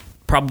 right?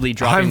 Probably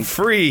dropping. I'm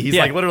free. He's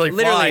like literally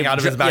flying out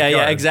of his backyard.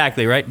 Yeah,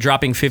 exactly, right?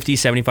 Dropping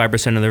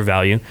 50-75% of their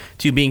value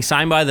to being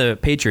signed by the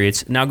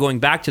Patriots, now going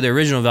back to their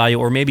original value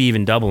or maybe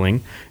even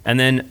doubling, and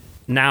then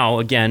now,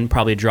 again,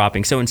 probably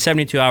dropping. So in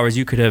 72 hours,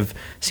 you could have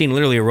seen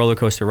literally a roller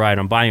coaster ride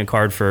on buying a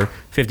card for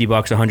 $50,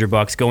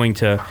 $100, going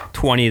to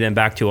 20, then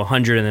back to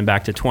 100, and then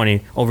back to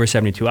 20 over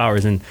 72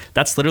 hours. And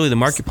that's literally the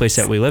marketplace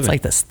that we live in. It's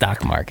like the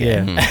stock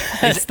market.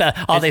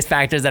 Yeah. All these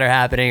factors that are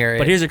happening.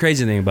 But here's the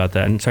crazy thing about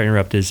that, and sorry to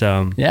interrupt, is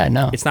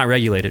it's not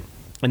regulated.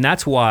 And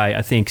that's why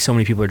I think so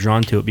many people are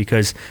drawn to it,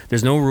 because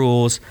there's no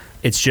rules.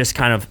 It's just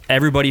kind of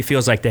everybody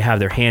feels like they have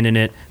their hand in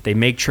it. They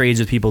make trades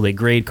with people. They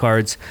grade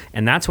cards.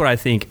 And that's what I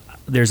think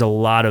there's a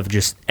lot of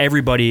just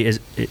everybody is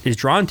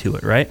drawn to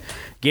it, right?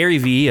 Gary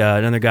Vee,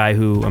 another guy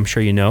who I'm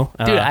sure you know.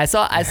 Dude, I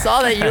saw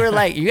that you were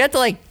like, you had to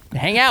like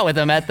hang out with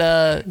him at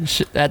the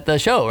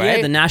show, right?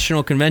 Yeah, the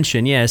national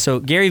convention. Yeah. So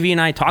Gary Vee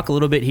and I talk a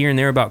little bit here and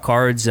there about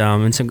cards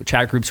in some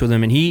chat groups with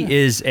him, and he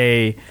is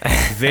a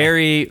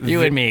very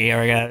you and me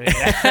are gonna.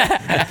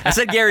 I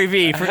said Gary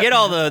Vee. Forget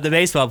all the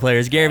baseball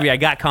players. Gary Vee. I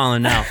got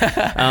Colin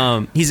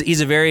now.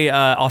 He's a very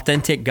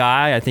authentic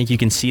guy. I think you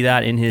can see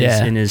that in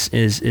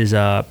his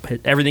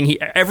everything.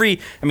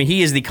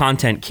 He is the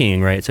content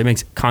king, right? So he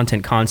makes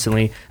content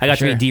constantly. I got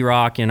to meet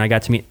D-Rock, and I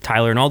got to meet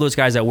Tyler and all those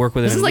guys that work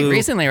with him. This is like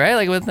recently, right?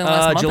 Like within the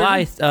last month?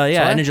 July,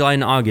 end of July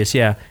and August,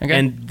 yeah. Okay.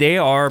 And they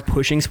are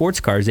pushing sports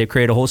cards. They've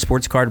created a whole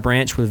sports card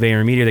branch with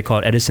VaynerMedia. They call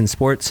it Edison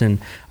Sports, and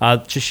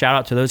just shout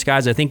out to those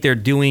guys. I think they're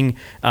doing.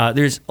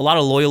 There's a lot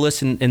of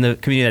loyalists in the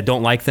community that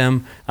don't like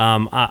them.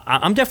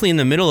 I'm definitely in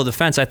the middle of the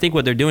fence. I think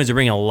what they're doing is they're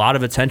bringing a lot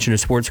of attention to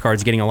sports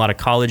cards, getting a lot of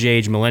college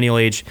age, millennial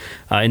age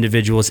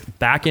individuals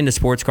back into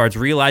sports cards,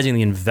 realizing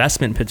the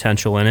investment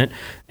potential in it.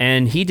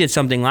 And he did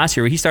something last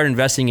year where he started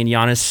investing in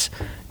Giannis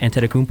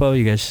Antetokounmpo.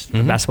 You guys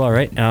basketball,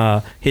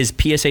 right? His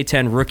PSA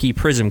 10 rookie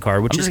Prism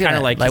card, which is kind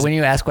of like when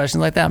you ask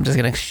questions like that, I'm just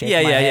gonna shake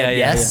my head.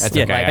 Yes. That's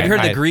okay. Have you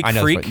heard the Greek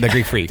Freak? The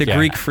Greek Freak.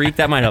 Greek Freak,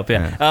 that might help.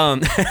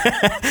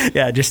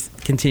 Yeah. Just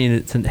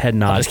continue to head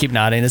nod. I'll just keep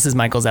nodding. This is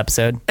Michael's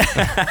episode.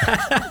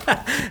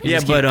 You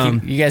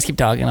guys keep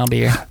talking. I'll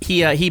be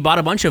here. He bought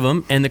a bunch of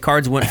them, and the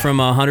cards went from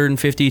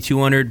 150,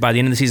 200. By the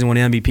end of the season, when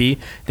MVP,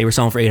 they were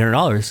selling for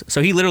 $800.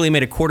 So he literally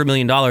made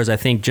 $250,000, I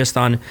think, just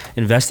on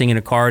investing in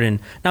a card. And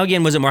now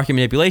again, was it market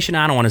manipulation?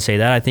 I don't want to say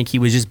that. I think he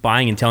was just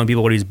buying and telling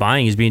people what he was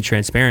buying. He was being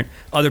transparent.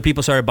 Other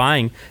people started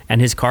buying,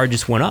 and his card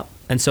just went up.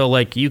 And so,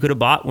 like, you could have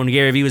bought when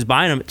Gary Vee was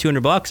buying them at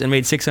 $200 and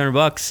made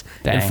 $600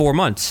 in 4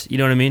 months. You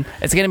know what I mean?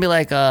 It's gonna be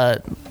like,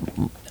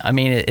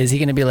 is he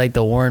gonna be like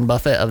the Warren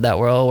Buffett of that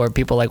world, where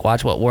people like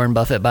watch what Warren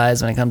Buffett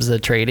buys when it comes to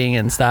trading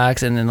and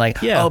stocks, and then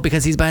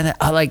because he's buying that,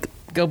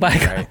 go buy.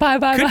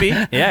 Could be.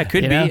 Yeah, it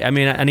could be. Know? I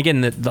mean, and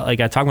again, like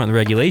I talk about the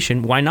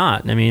regulation, why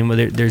not? I mean,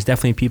 there's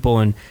definitely people,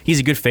 and he's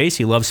a good face.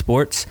 He loves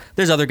sports.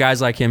 There's other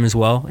guys like him as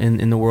well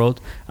in the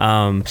world.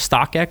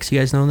 StockX, you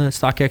guys know that?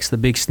 StockX, the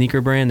big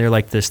sneaker brand. They're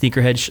like the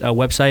sneakerhead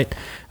website.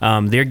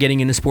 They're getting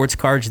into sports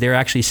cards. They're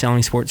actually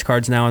selling sports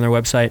cards now on their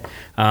website.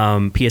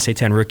 PSA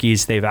 10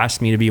 rookies. They've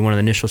asked me to be one of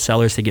the initial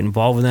sellers to get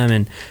involved with them,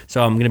 and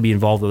so I'm going to be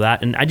involved with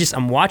that. And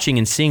I'm watching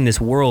and seeing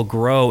this world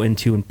grow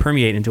into and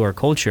permeate into our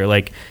culture.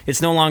 Like,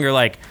 it's no longer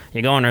like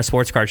you go in a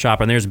sports card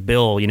shop and there's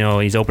Bill,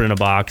 he's opening a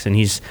box and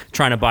he's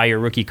trying to buy your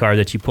rookie card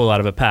that you pull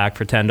out of a pack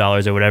for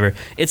 $10 or whatever.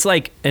 It's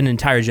like an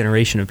entire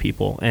generation of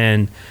people,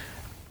 and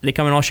they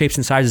come in all shapes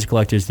and sizes,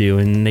 collectors do,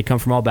 and they come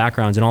from all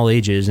backgrounds and all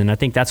ages, and I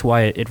think that's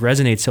why it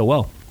resonates so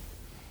well.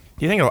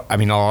 Do you think, a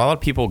lot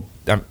of people,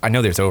 I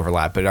know there's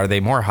overlap, but are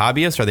they more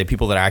hobbyists, or are they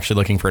people that are actually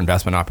looking for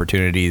investment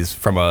opportunities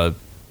from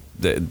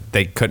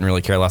they couldn't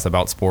really care less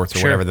about sports or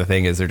whatever the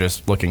thing is, they're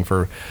just looking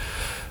for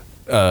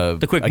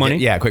the quick money.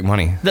 Yeah, quick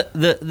money.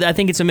 I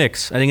think it's a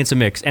mix.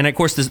 And of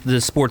course,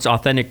 the sports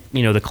authentic,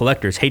 the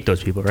collectors hate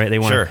those people, right? They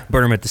want to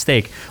burn them at the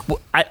stake.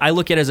 Well, I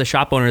look at it as a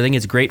shop owner. I think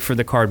it's great for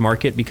the card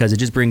market because it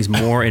just brings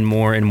more and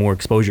more and more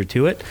exposure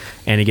to it,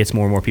 and it gets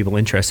more and more people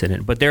interested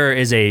in it. But there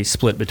is a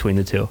split between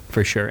the two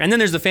for sure. And then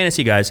there's the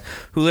fantasy guys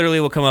who literally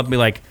will come up and be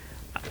like,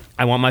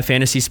 I want my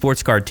fantasy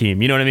sports card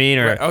team. You know what I mean?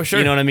 Or, oh, sure.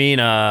 You know what I mean?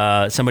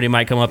 Somebody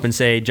might come up and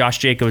say, Josh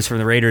Jacobs from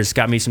the Raiders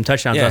got me some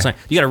touchdowns last night.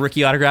 You got a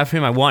rookie autograph for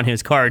him? I want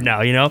his card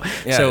now, Yeah,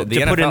 so the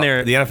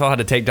NFL had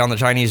to take down the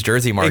Chinese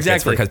jersey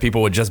markets because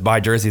people would just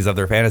buy jerseys of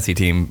their fantasy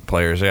team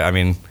players. I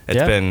mean,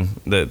 it's been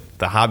the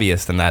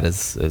hobbyist, and that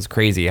is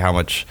crazy how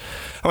much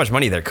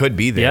money there could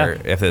be there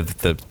if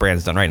the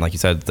brand's done right. And like you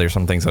said, there's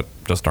some things that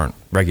just aren't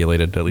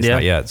regulated, at least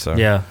not yet. So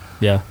yeah.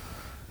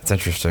 It's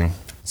interesting.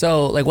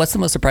 So, like, what's the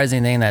most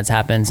surprising thing that's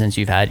happened since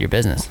you've had your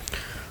business?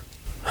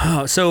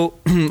 So,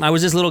 I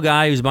was this little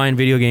guy who was buying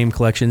video game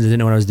collections. I didn't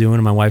know what I was doing,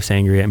 and my wife's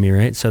angry at me,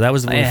 right? So that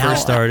was when we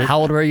first started. How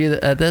old were you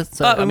at this?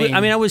 So, I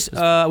was.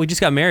 We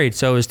just got married,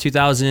 so it was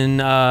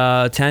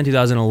 2010,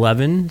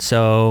 2011.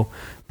 So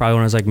probably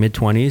when I was like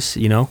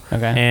mid-20s,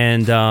 Okay.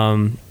 And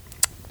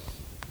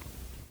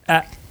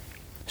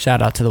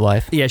shout out to the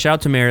wife. Yeah, shout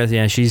out to Meredith.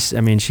 Yeah, she's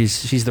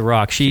the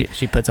rock. She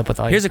puts up with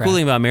all. Here's the cool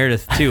thing about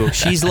Meredith too.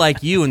 She's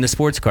like you in the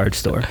sports card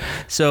store.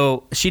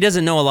 So she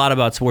doesn't know a lot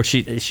about sports.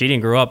 She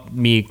didn't grow up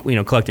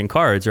collecting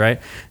cards, right?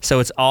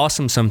 So it's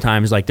awesome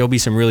sometimes. Like there'll be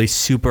some really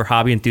super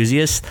hobby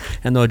enthusiasts,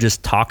 and they'll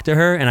just talk to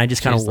her, and I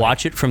just kind of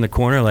watch it from the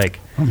corner, like,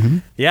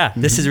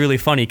 this is really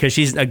funny because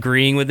she's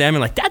agreeing with them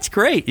and like that's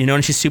great,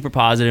 and she's super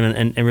positive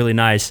and really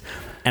nice.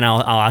 And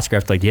I'll ask her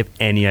after, like, do you have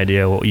any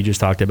idea what you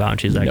just talked about?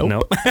 And she's like,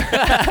 nope.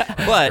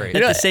 But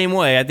in the same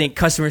way, I think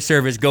customer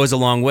service goes a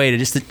long way to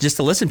just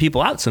to listen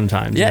people out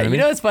sometimes. Yeah,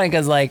 it's funny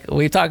because, like,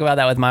 we talk about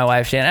that with my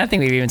wife, Shannon. I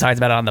think we've even talked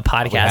about it on the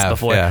podcast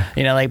before.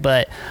 Yeah.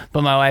 But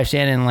my wife,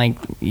 Shannon, like,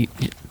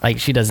 like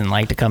she doesn't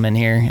like to come in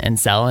here and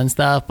sell and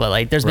stuff, but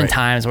like there's been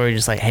times where we're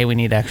just like, hey, we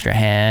need extra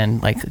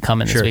hand, like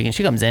come in this week, and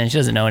she comes in, she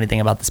doesn't know anything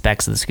about the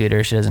specs of the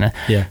scooter, she doesn't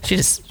know, she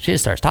just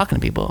starts talking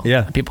to people.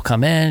 People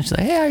come in, she's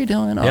like, hey, how you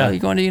doing? Oh, you're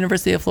going to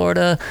University of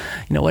Florida,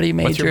 you know, what are you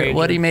majoring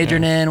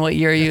in, what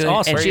year are you?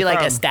 Awesome. And she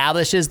like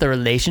establishes the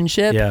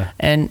relationship,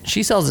 and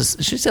she sells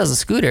a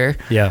scooter,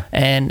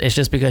 and it's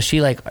just because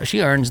she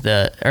earns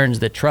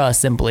the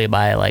trust simply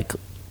by like,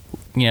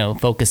 you know,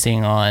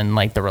 focusing on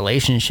like the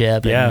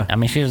relationship. And, I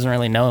mean, she doesn't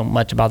really know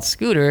much about the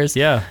scooters.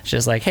 She's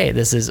just like, hey,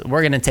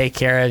 we're going to take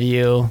care of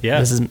you.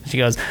 She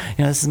goes, you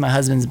know, this is my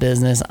husband's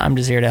business. I'm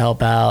just here to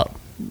help out.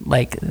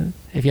 Like,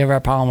 if you ever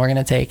have a problem, we're going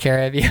to take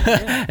care of you.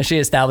 And she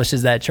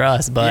establishes that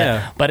trust.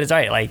 But it's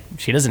right. Like,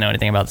 she doesn't know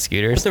anything about the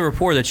scooters. But the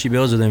rapport that she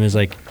builds with them is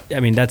like, I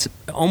mean, that's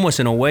almost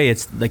in a way,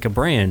 it's like a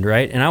brand,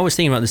 right? And I was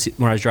thinking about this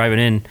when I was driving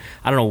in.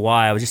 I don't know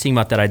why. I was just thinking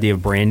about that idea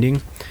of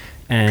branding.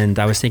 And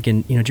I was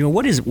thinking, you know, Jim,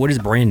 what is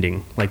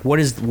branding? Like, what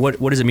does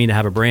it mean to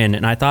have a brand?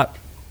 And I thought,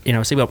 you know, I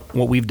was thinking about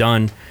what we've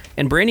done.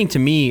 And branding to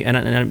me, and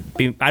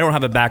I don't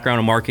have a background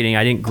in marketing.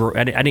 I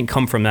didn't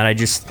come from that. I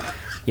just,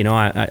 you know,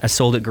 I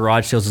sold at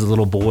garage sales as a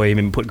little boy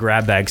and put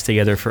grab bags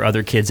together for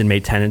other kids and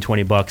made $10 and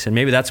 $20. And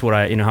maybe that's what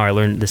how I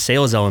learned the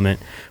sales element.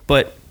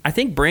 But I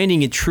think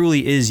branding, it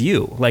truly is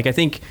you. Like, I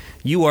think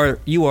you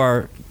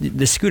are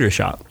the scooter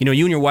shop. You know,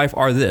 you and your wife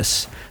are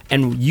this,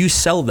 and you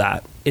sell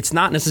that. It's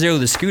not necessarily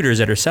the scooters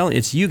that are selling,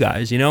 it's you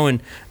guys, you know,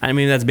 and I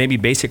mean, that's maybe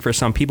basic for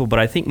some people, but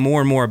I think more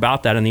and more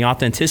about that and the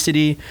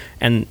authenticity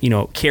and, you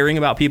know, caring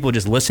about people,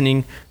 just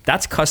listening,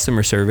 that's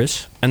customer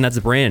service, and that's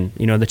the brand,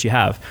 you know, that you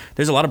have.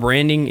 There's a lot of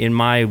branding in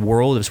my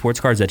world of sports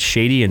cards that's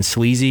shady and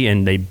sleazy,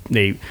 and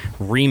they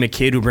ream a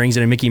kid who brings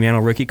in a Mickey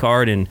Mantle rookie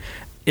card, and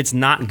it's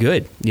not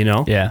good, you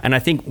know? And I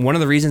think one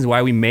of the reasons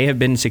why we may have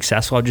been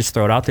successful, I'll just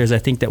throw it out there, is I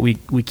think that we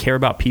care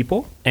about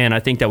people, and I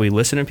think that we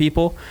listen to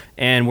people,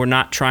 and we're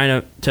not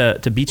trying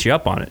to beat you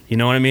up on it. You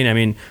know what I mean? I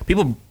mean,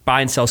 people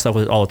buy and sell stuff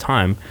with all the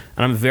time,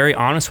 and I'm very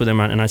honest with them,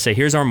 and I say,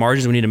 here's our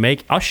margins we need to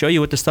make. I'll show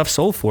you what the stuff's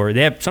sold for.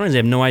 Sometimes they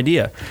have no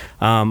idea.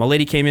 A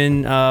lady came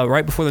in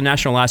right before the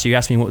National last year. You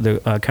asked me what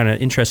the kind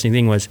of interesting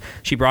thing was.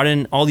 She brought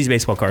in all these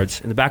baseball cards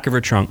in the back of her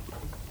trunk.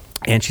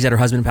 And she said her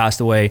husband passed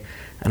away.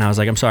 And I was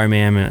like, I'm sorry,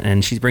 ma'am.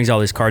 And she brings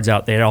all these cards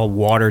out. They had all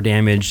water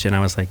damaged. And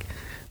I was like,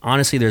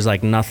 honestly, there's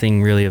like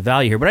nothing really of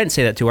value here. But I didn't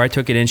say that to her. I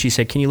took it in. She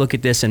said, can you look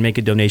at this and make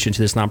a donation to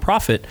this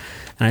nonprofit?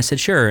 And I said,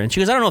 sure. And she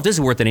goes, I don't know if this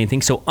is worth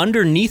anything. So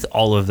underneath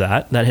all of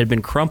that had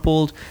been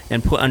crumpled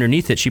and put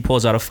underneath it, she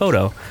pulls out a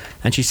photo.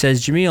 And she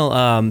says,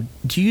 Jamil,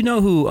 do you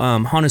know who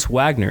Honus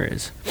Wagner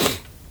is?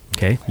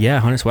 Okay. Yeah,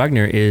 Honus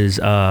Wagner is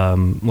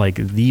like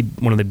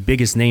one of the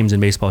biggest names in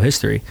baseball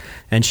history.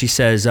 And she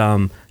says,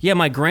 yeah,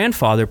 my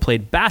grandfather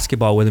played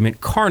basketball with him at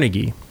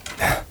Carnegie.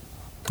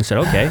 I said,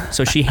 okay.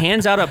 So she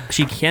hands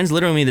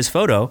literally me this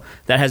photo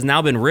that has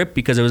now been ripped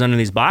because it was under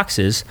these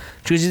boxes.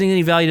 She goes, do you think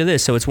any value to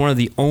this? So it's one of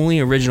the only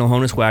original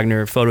Honus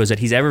Wagner photos that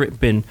he's ever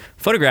been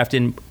photographed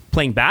in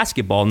playing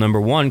basketball,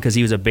 number one, because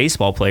he was a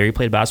baseball player. He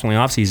played basketball in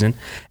the offseason,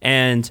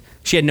 and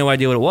she had no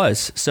idea what it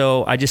was.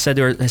 So I just said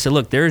to her, I said,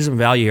 look, there's some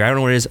value here. I don't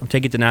know what it is. I'm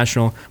taking it to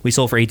National. We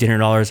sold for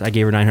 $1,800. I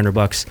gave her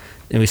 $900,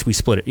 and we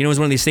split it. You know, it was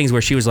one of these things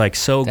where she was like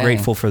so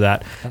grateful for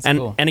that. That's and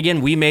cool. And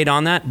again, we made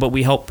on that, but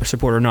we helped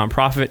support her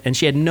nonprofit, and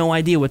she had no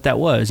idea what that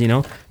was, you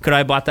know. Could I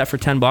have bought that for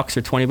 $10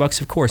 or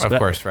 $20? Of course. Of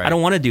course, right. I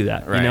don't want to do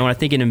that. Right. You know, and I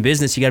think in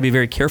business, you got to be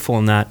very careful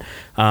in that.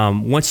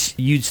 Once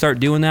you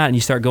start doing that and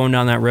you start going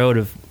down that road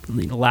of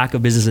lack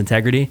of business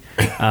integrity,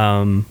 people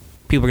are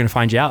going to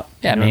find you out.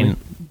 Yeah, you know I mean,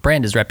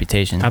 brand is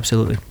reputation.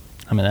 Absolutely.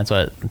 I mean,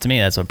 to me,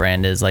 that's what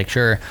brand is. Like,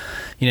 sure,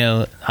 you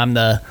know,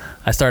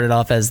 I started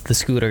off as the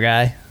scooter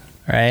guy,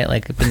 right?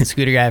 Like, I've been the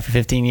scooter guy for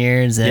 15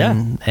 years,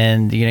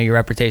 and you know, your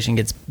reputation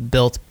gets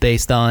built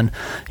based on,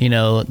 you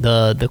know,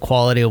 the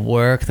quality of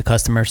work, the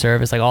customer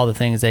service, like all the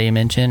things that you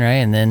mentioned, right?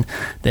 And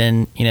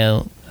then you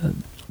know,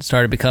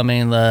 started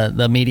becoming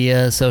the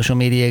media, social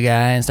media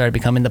guy, and started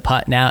becoming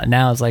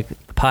now it's like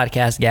the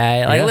podcast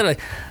guy. Like literally,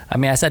 I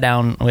mean, I sat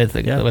down with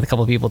a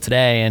couple of people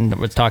today and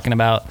was talking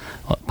about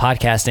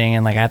podcasting,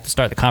 and like I have to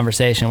start the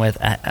conversation with,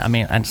 I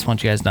mean, I just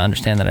want you guys to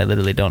understand that I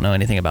literally don't know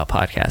anything about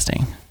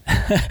podcasting.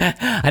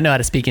 I know how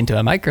to speak into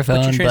a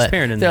microphone, but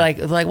they're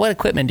like, what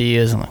equipment do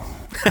you use? I'm like,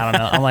 I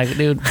don't know. I'm like,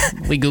 dude,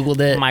 we Googled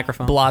it.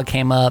 Microphone. Blog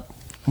came up.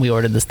 We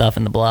ordered the stuff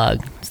in the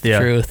blog. It's the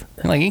truth.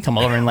 Like, you can come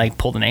over and like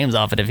pull the names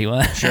off it if you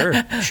want. Sure.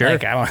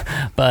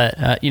 Like,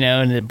 but you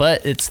know,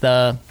 but it's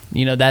the,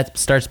 you know, that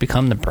starts to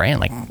become the brand.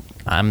 Like,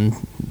 I'm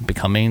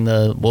becoming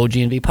the Whoa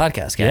GNV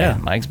podcast guy. Yeah.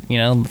 Mike's, you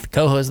know, the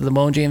co-host of the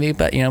Whoa GNV,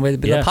 but you know, we're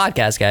the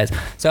podcast guys.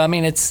 So I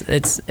mean, it's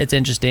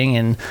interesting,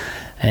 and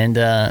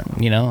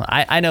you know,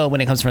 I know when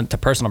it comes to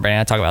personal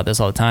brand, I talk about this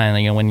all the time.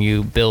 You know, when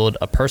you build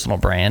a personal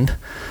brand,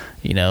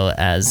 you know,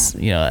 as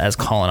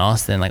Colin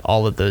Austin, like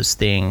all of those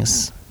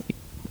things.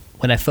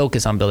 When I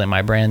focus on building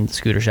my brand,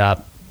 Scooter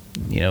Shop,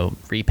 you know,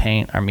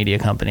 Repaint, our media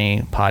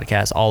company,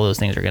 podcast, all those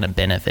things are going to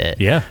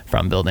benefit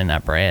from building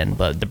that brand.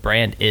 But the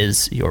brand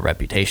is your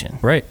reputation.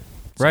 Right.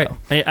 So.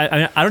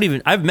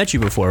 Right. I've met you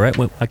before, right?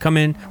 I come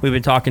in, we've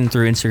been talking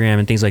through Instagram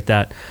and things like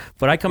that.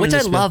 But I come in. Which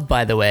I love,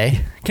 by the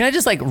way. Can I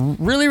just like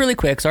really, really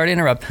quick, sorry to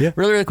interrupt. Yeah.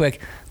 Really, really quick.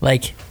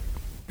 Like,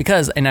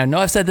 because, and I know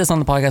I've said this on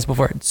the podcast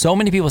before, so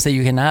many people say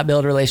you cannot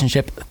build a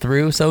relationship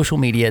through social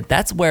media.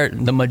 That's where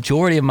the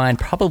majority of mine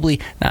probably,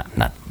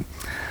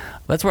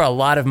 that's where a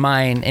lot of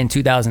mine in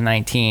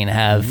 2019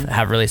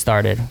 have really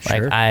started.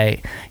 Sure. Like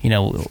I,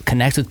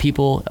 connect with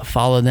people,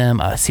 follow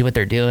them, see what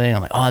they're doing.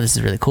 I'm like, oh, this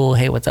is really cool.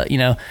 Hey, what's up?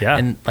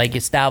 And like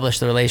establish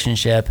the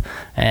relationship.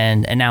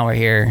 And now we're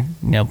here,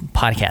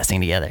 podcasting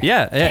together.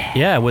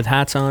 Yeah. With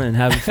hats on and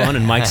having fun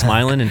and Mike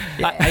smiling. And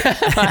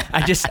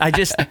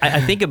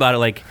I think about it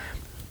like,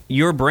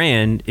 your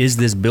brand is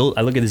this build.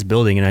 I look at this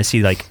building and I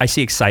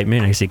see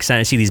excitement.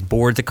 I see these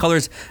boards. The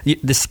colors,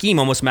 the scheme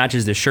almost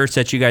matches the shirts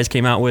that you guys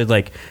came out with.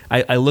 Like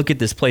I look at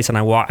this place and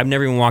I've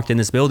never even walked in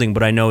this building,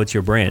 but I know it's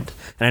your brand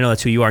and I know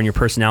that's who you are and your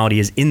personality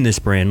is in this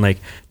brand. Like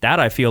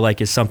that, I feel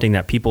like is something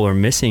that people are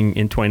missing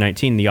in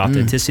 2019. The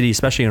authenticity,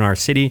 especially in our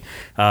city.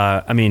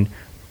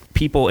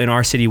 People in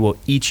our city will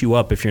eat you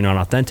up if you're not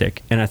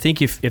authentic. And I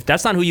think if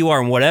that's not who you are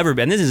and whatever,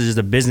 and this is just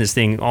a business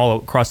thing all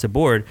across the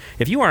board,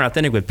 if you aren't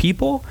authentic with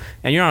people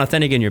and you're not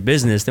authentic in your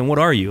business, then what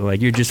are you? Like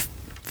you're just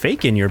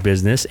fake in your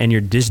business and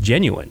you're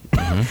disgenuine.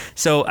 Mm-hmm.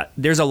 So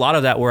there's a lot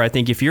of that where I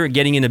think if you're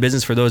getting into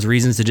business for those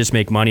reasons to just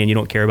make money and you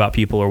don't care about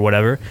people or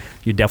whatever,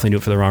 you definitely do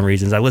it for the wrong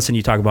reasons. I listen to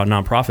you talk about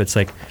nonprofits.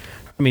 Like,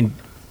 I mean,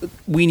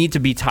 we need to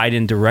be tied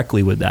in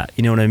directly with that.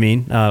 You know what I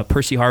mean?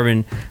 Percy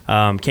Harvin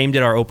came,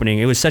 did our opening.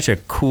 It was such a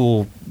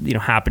cool,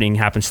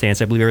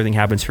 happenstance. I believe everything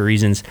happens for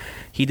reasons.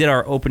 He did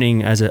our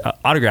opening as an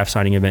autograph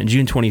signing event,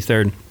 June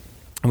 23rd.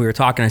 And we were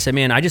talking. I said,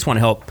 man, I just want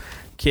to help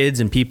kids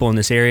and people in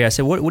this area. I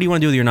said, what do you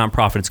want to do with your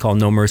nonprofit? It's called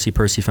No Mercy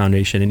Percy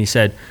Foundation. And he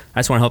said, I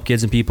just want to help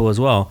kids and people as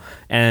well.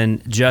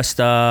 And just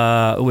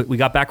we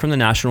got back from the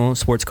National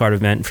Sports Card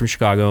event from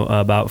Chicago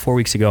about 4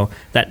 weeks ago.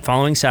 That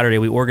following Saturday,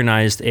 we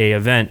organized a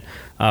event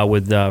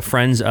with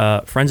Friends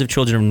of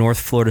Children of North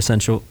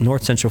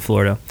Central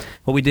Florida.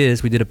 What we did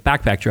is we did a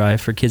backpack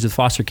drive for kids with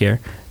foster care.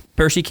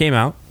 Percy came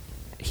out.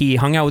 He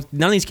hung out with,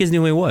 none of these kids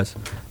knew who he was.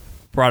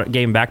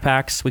 Gave him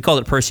backpacks. We called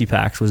it Percy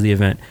Packs was the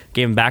event.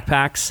 Gave him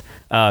backpacks,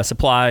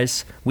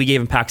 supplies. We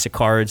gave him packs of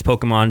cards,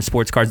 Pokemon,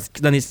 sports cards.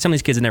 Some of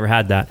these kids had never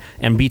had that.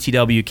 And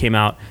BTW came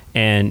out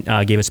and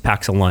gave us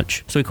packs of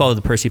lunch. So we called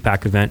it the Percy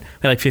Pack event.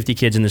 We had like 50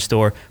 kids in the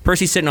store.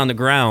 Percy's sitting on the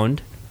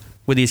ground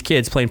with these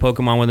kids, playing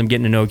Pokemon with them,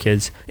 getting to know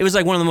kids. It was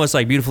like one of the most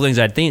like beautiful things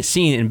I'd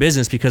seen in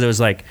business because it was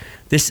like,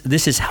 this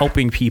is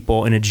helping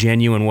people in a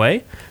genuine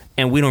way.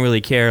 And we don't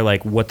really care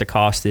like what the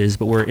cost is,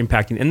 but we're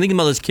impacting. And think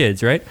about those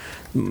kids, right?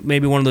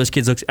 Maybe one of those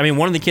kids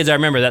one of the kids I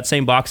remember, that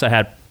same box I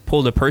had,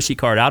 pulled a Percy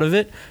card out of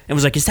it and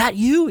was like, is that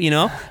you?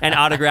 And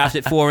autographed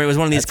it for me. It was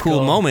one of these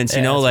cool moments,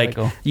 like really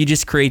cool. You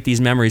just create these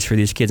memories for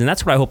these kids. And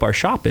that's what I hope our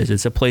shop is.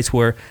 It's a place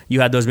where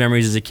you had those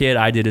memories as a kid.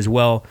 I did as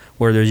well,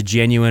 where there's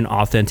genuine,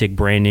 authentic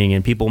branding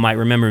and people might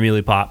remember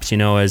Mealy Pops,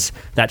 as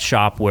that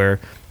shop where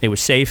it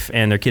was safe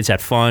and their kids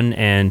had fun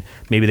and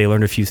maybe they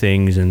learned a few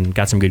things and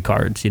got some good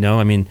cards,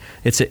 I mean,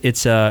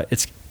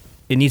 it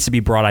needs to be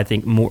brought, I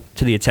think, more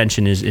to the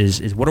attention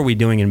is what are we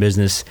doing in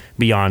business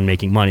beyond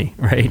making money,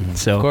 right? Mm-hmm.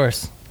 So of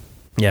course.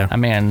 Yeah. I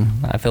mean,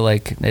 I feel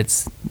like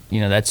it's,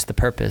 that's the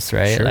purpose,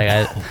 right? Sure.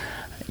 Like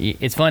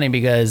it's funny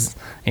because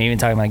even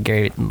talking about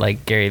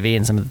Gary Vee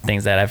and some of the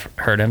things that I've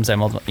heard him say,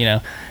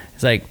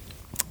 it's like,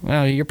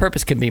 well, your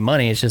purpose could be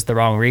money. It's just the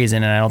wrong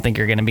reason. And I don't think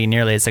you're going to be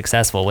nearly as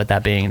successful with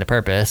that being the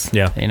purpose.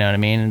 Yeah. You know what I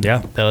mean?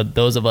 Yeah.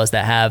 Those of us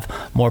that have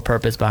more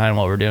purpose behind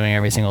what we're doing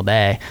every single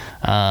day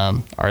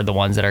are the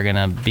ones that are going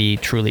to be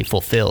truly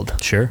fulfilled.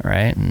 Sure.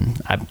 Right. And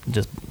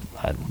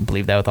I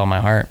believe that with all my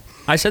heart.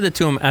 I said that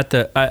to him at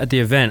the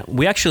event.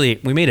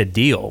 We made a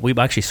deal.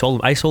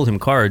 I sold him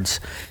cards,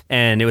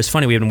 and it was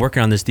funny. We had been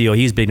working on this deal.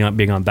 He's big on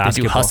basketball.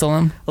 Did you hustle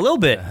him? A little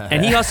bit,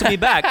 and he hustled me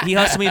back. He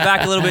hustled me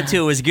back a little bit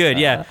too. It was good.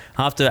 Yeah,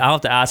 I'll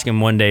have to ask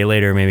him one day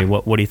later maybe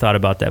what he thought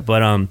about that.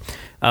 But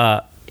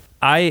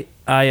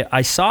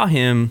I saw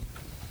him.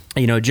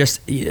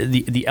 Just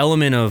the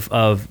element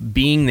of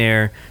being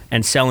there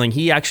and selling.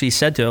 He actually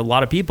said to a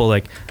lot of people,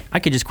 like, I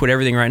could just quit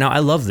everything right now. I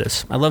love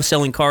this. I love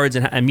selling cards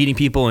and meeting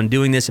people and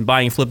doing this and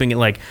buying and flipping it.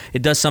 Like,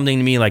 it does something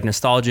to me like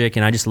nostalgic,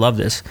 and I just love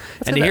this.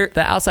 And to hear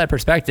the outside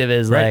perspective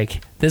is right.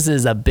 Like, this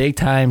is a big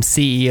time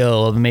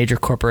CEO of a major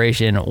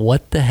corporation.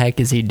 What the heck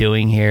is he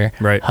doing here?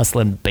 Right.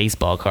 Hustling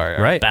baseball card,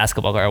 or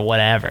basketball card, or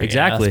whatever.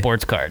 Exactly.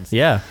 Sports cards.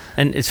 Yeah.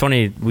 And it's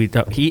funny. I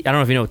don't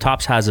know if you know,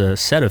 Topps has a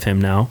set of him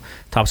now.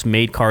 Topps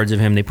made cards of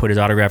him. They put his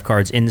autograph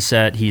cards in the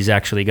set. He's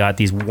actually got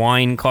these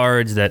wine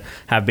cards that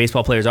have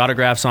baseball players'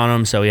 autographs on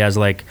them. So he has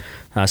like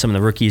some of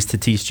the rookies,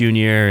 Tatis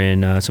Jr.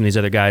 and some of these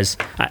other guys.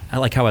 I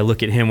like how I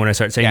look at him when I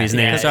start saying these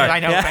names. Sorry, I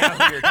know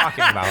who you're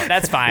talking about.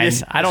 That's fine.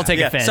 I don't take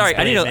offense. Sorry,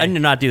 I need to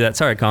not do that.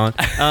 Sorry, Colin.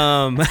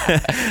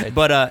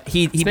 But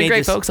he it's been made great,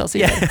 this, folks. I'll see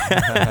you.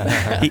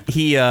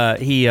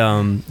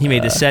 he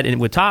made this set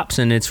with Topps,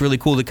 and it's really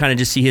cool to kind of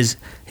just see his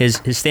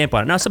stamp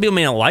on it. Now, some people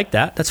may not like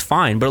that. That's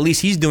fine, but at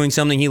least he's doing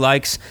something he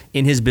likes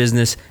in his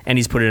business, and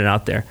he's putting it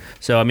out there.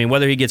 So, I mean,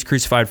 whether he gets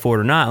crucified for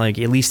it or not, like,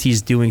 at least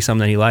he's doing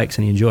something that he likes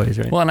and he enjoys,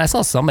 right? Well, and I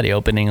saw somebody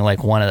opening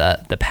like one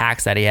of the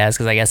packs that he has,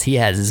 because I guess he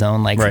has his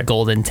own like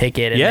golden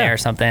ticket in there or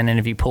something, and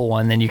if you pull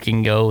one, then you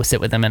can go sit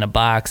with him in a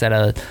box at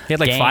a he had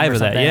like game 5 of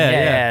that.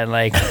 Yeah.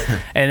 Like,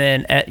 and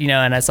then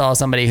and I saw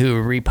somebody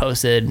who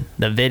reposted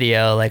the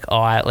video like,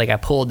 I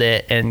pulled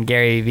it, and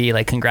Gary V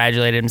like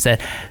congratulated him and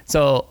said,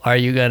 so are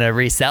you gonna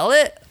resell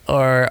it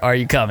or are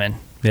you coming?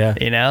 Yeah.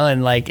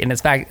 And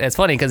it's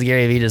funny because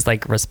Gary Vee just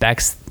like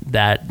respects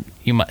that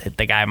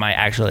the guy might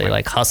actually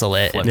like hustle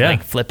it and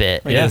like flip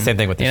it. Yeah, the same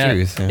thing with the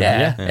shoes.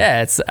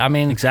 Yeah.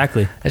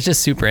 Exactly. It's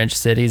just super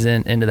interested. He's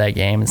into that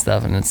game and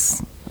stuff, and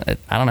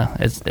I don't know.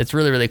 It's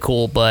really, really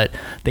cool. But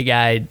the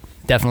guy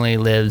definitely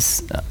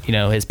lives,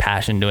 his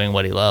passion doing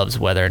what he loves,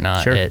 whether or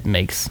not it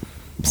makes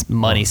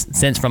money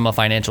sense from a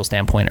financial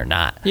standpoint or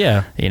not.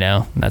 Yeah.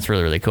 That's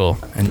really, really cool.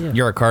 And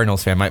you're a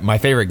Cardinals fan. My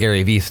favorite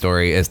Gary Vee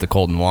story is the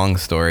Colton Wong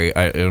story.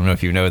 I don't know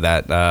if you know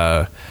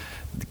that.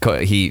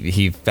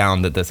 He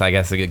found that this, I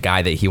guess, a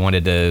guy that he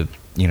wanted to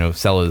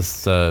sell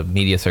his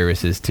media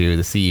services to,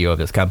 the CEO of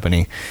this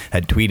company,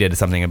 had tweeted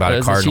something about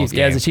a Cardinals game.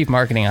 Yeah, as a chief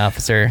marketing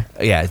officer.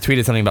 Yeah,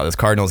 tweeted something about this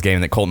Cardinals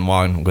game, that Colton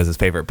Wong was his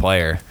favorite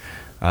player.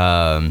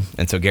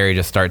 And so Gary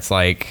just starts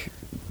like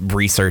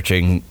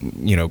researching,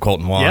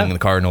 Colton Wong and the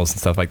Cardinals and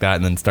stuff like that,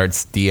 and then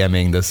starts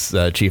DMing this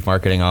chief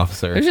marketing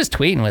officer. He was just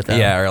tweeting with him.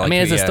 Yeah, or like,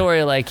 it's a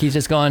story like he's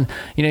just going,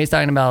 he's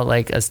talking about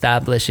like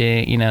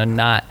establishing,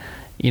 not,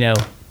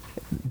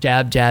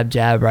 jab, jab,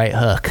 jab, right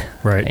hook.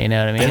 Right. You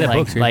know what I mean?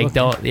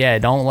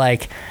 Don't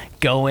like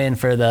go in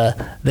for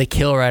the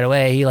kill right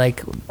away. He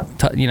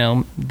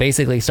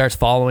basically starts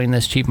following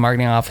this chief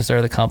marketing officer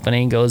of the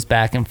company, goes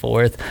back and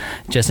forth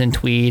just in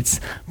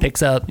tweets,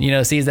 picks up,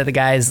 sees that the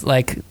guy's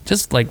like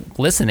just like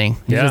listening.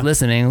 He's just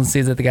listening,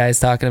 sees that the guy's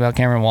talking about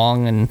Cameron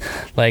Wong, and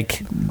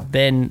like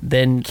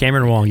then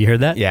Cameron Wong, you heard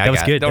that? Yeah, that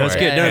was good. That was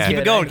good. No, keep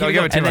it going. Keep it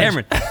going.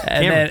 Cameron.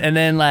 And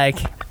then like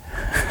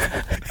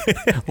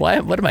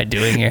what am I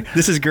doing here?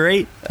 This is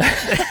great.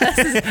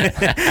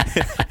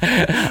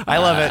 I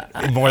love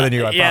it more than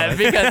you. I promise.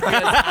 Because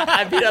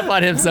I beat up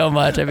on him so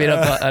much.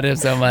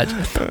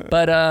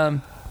 But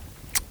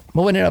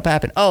what ended up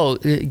happening? Oh,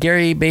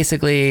 Gary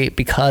basically,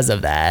 because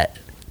of that,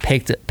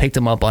 picked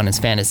him up on his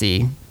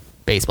fantasy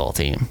baseball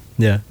team.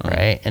 Yeah.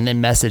 Right. And then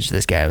messaged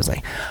this guy. I was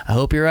like, I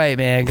hope you're right,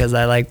 man, because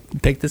I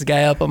like picked this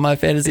guy up on my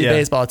fantasy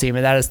baseball team,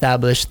 and that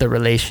established the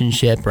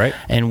relationship. Right.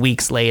 And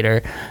weeks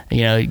later,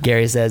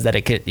 Gary says that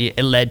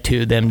it led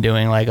to them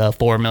doing like a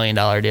 $4 million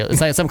deal.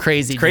 It's like some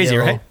crazy deal,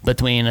 right?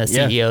 Between a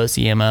CEO,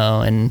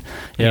 CMO, and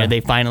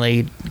they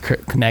finally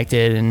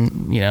connected,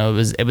 and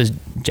it was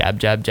jab,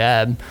 jab,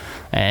 jab.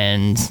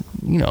 And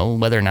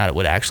whether or not it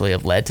would actually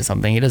have led to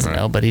something, he doesn't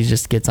know, but he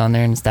just gets on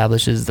there and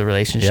establishes the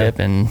relationship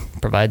and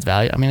provides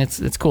value. I mean,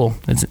 it's cool.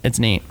 It's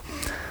neat.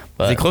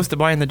 But is he close to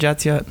buying the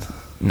Jets yet?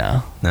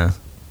 No.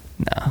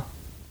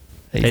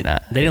 He's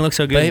not. They didn't look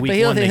so good. But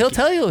he'll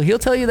tell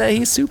you that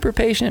he's super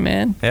patient,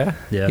 man. Yeah.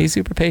 He's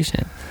super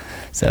patient.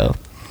 So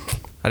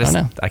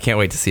I can't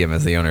wait to see him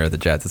as the owner of the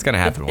Jets. It's gonna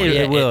happen one day.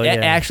 It will.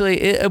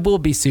 Actually, it will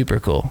be super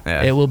cool.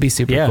 Yeah. It will be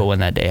super cool when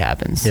that day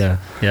happens. Yeah.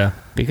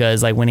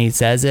 Because like when he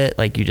says it,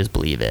 like you just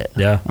believe it.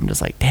 Yeah. I'm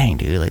just like, dang,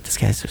 dude, like this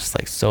guy's just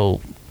like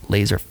so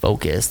laser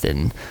focused,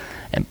 and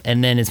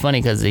then it's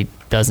funny because he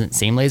doesn't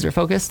seem laser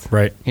focused.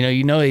 Right.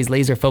 He's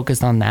laser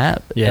focused on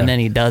that, and then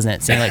he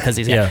doesn't seem like, because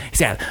he's got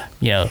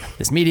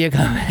this media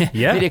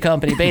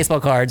company, baseball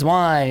cards,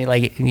 wine,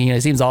 like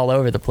it seems all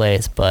over the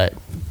place, but.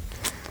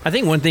 I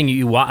think one thing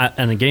you watch,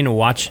 and getting to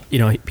watch,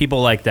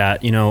 people like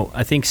that,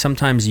 I think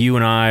sometimes you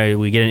and I,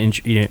 we get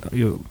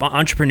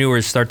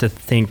entrepreneurs start to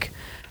think,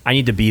 I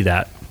need to be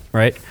that,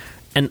 right?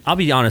 And I'll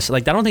be honest,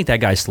 like, I don't think that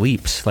guy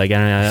sleeps. Like, he's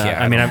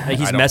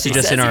messaged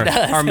us in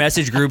our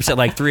message groups at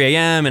like 3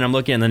 a.m. and I'm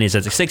looking, and then he's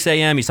at 6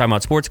 a.m. He's talking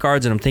about sports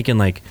cards, and I'm thinking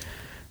like,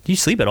 do you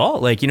sleep at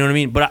all? Like, you know what I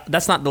mean? But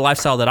that's not the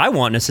lifestyle that I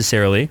want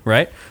necessarily,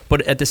 right?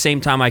 But at the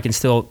same time, I can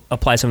still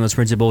apply some of those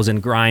principles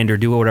and grind or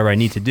do whatever I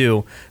need to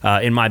do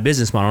in my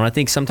business model. And I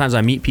think sometimes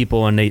I meet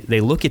people and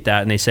they look at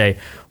that and they say,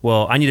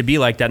 well, I need to be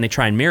like that, and they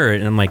try and mirror it.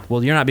 And I'm like,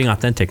 well, you're not being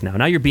authentic now.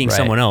 Now you're being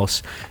someone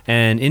else.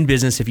 And in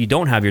business, if you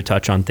don't have your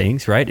touch on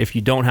things, right? If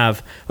you don't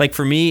have, like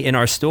for me in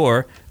our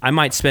store, I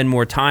might spend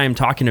more time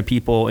talking to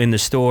people in the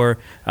store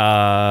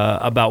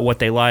about what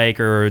they like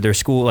or their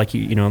school, like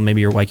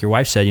maybe like your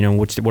wife said,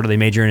 what are they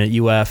majoring at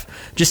UF?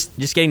 Just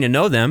getting to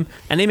know them,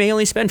 and they may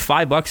only spend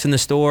 $5 in the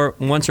store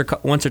once or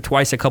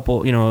twice, a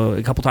couple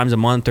times a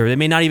month, or they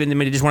may not even. They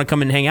may just want to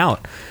come and hang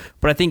out.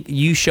 But I think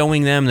you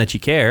showing them that you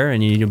care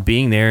and you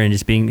being there and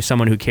just being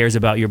someone who cares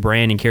about your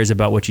brand and cares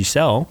about what you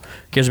sell,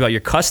 cares about your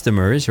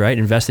customers, right?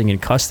 Investing in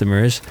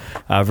customers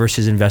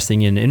versus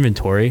investing in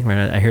inventory.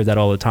 Right? I hear that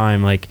all the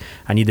time. Like,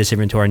 I need this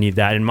inventory, I need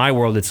that. In my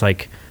world, it's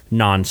like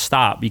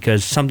nonstop,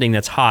 because something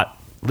that's hot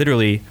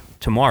literally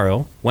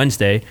tomorrow,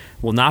 Wednesday,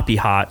 will not be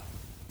hot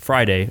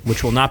Friday,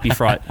 which will not be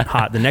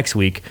hot the next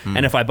week.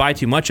 And if I buy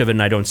too much of it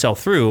and I don't sell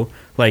through,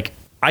 like,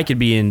 I could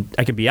be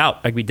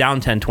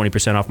down 10,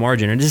 20% off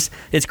margin. And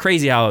it's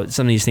crazy how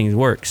some of these things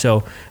work.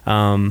 So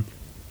I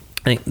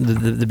think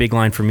the big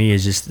line for me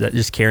is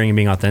just caring and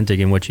being authentic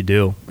in what you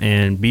do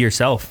and be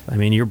yourself. I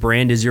mean, your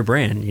brand is your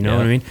brand. You know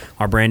what I mean?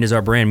 Our brand is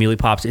our brand. Mealy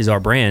Pops is our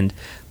brand.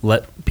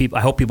 I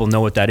hope people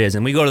know what that is.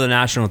 And we go to the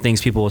national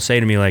things, people will say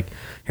to me like,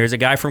 here's a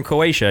guy from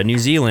Croatia, New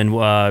Zealand,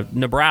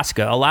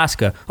 Nebraska,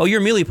 Alaska. Oh,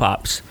 you're Mealy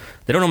Pops.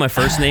 They don't know my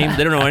first name.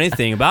 They don't know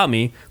anything about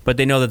me, but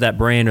they know that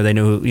brand, or they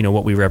know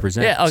what we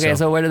represent. Yeah. Okay.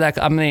 So where did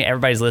that? I mean,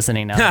 everybody's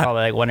listening now. They're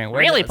probably like wondering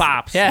where Mealy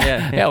Pops.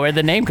 Yeah. Where'd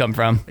the name come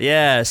from?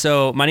 Yeah.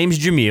 So my name's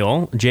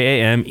Jameel,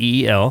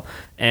 Jameel.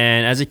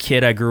 And as a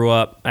kid, I grew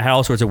up, I had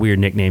all sorts of weird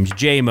nicknames.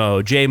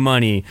 J-Mo,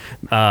 J-Money,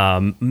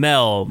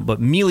 Mel, but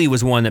Mealy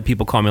was one that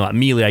people call me a lot.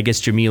 Mealy, I guess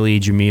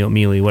Jameel,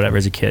 Mealy, whatever,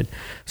 as a kid.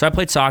 So I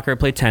played soccer, I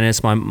played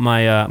tennis. My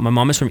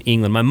mom is from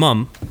England. My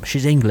mom,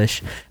 she's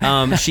English.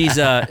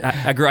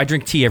 I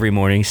drink tea every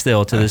morning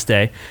still to this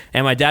day.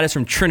 And my dad is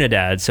from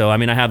Trinidad. So, I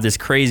mean, I have this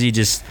crazy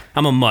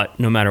I'm a mutt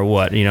no matter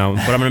what, but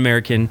I'm an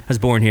American. I was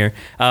born here.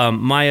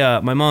 My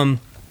mom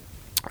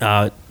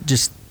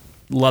just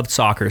loved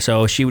soccer,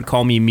 so she would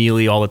call me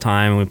Mealy all the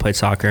time when we played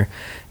soccer.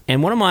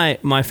 And one of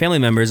my family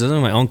members, this is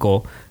my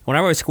uncle,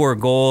 whenever I would score a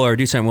goal or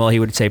do something well, he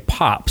would say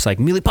Pops, like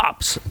Mealy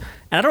Pops.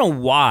 And I don't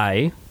know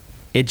why,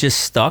 it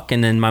just stuck.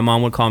 And then my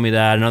mom would call me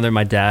that,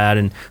 my dad.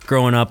 And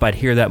growing up, I'd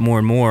hear that more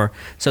and more.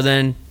 So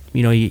then,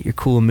 you're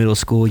cool in middle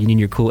school, you need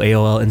your cool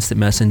AOL Instant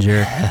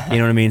Messenger, you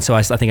know what I mean? So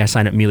I think I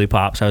signed up Mealy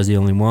Pops. I was the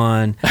only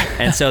one.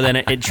 And so then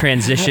it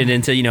transitioned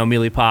into,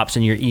 Mealy Pops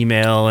and your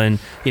email and,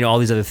 all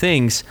these other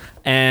things.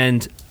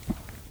 And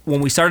when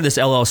we started this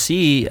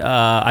LLC,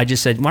 I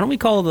just said, why don't we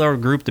call our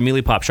group the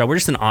Mealy Pop Shop? We're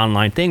just an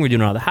online thing. We're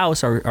doing it out of the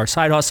house, our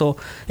side hustle.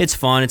 It's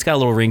fun. It's got a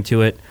little ring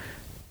to it.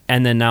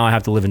 And then now I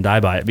have to live and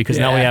die by it, because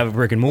now we have a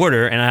brick and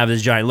mortar and I have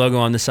this giant logo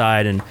on the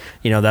side, and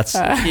that's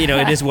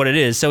it is what it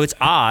is. So it's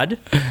odd,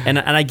 and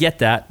I get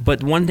that.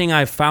 But one thing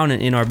I've found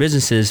in our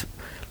business is,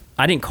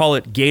 I didn't call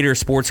it Gator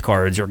Sports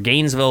Cards or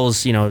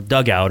Gainesville's,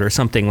 dugout or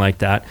something like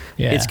that.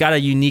 Yeah. It's got a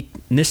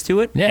uniqueness to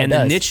it. Yeah, and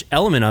the niche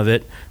element of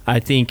it, I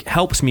think,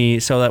 helps me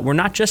so that we're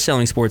not just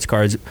selling sports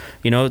cards.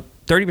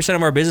 30%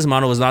 of our business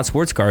model is not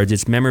sports cards.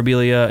 It's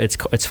memorabilia, it's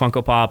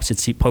Funko Pops,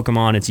 it's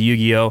Pokemon, it's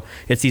Yu-Gi-Oh!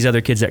 It's these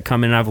other kids that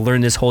come in. I've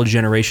learned this whole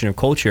generation of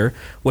culture,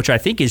 which I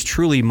think is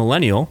truly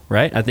millennial,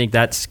 right? I think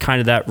that's kind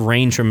of that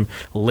range from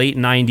late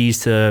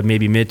 90s to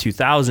maybe mid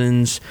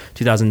 2000s,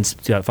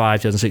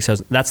 2005, 2006,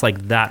 2000. That's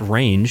like that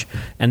range.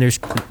 And there's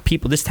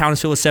people, this town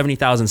is filled with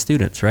 70,000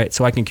 students, right?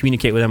 So I can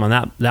communicate with them on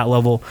that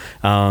level.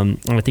 And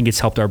I think it's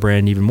helped our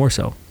brand even more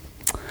so.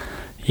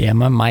 Yeah,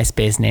 my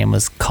MySpace name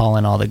was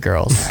Calling All the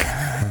Girls.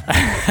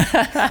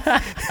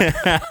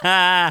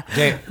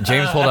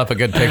 James pulled up a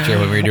good picture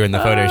when we were doing the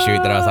photo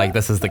shoot that I was like,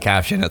 this is the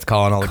caption. It's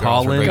Calling All the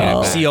Girls. Collin,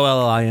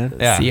 COLLIN.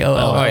 Yeah.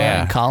 COLLIN. Oh,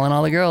 yeah. Calling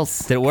All the Girls.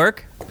 Did it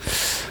work?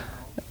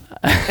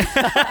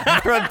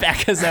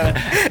 Rebecca's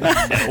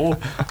no.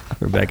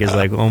 Rebecca's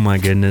like, oh my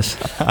goodness.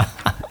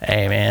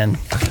 Hey, man.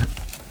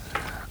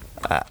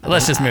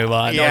 Let's just move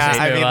on.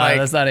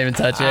 Let's not even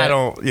touch it. I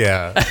don't.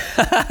 Yeah.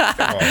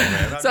 Come on,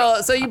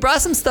 man. So you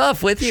brought some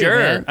stuff with you. Sure.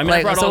 Man. I mean,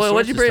 I brought all sorts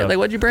what'd you bring? of stuff.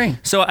 What'd you bring?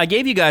 So I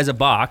gave you guys a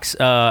box,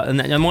 and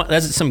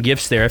that's some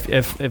gifts there.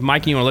 If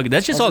Mike, you want to look at,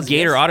 that's just all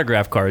Gator gifts?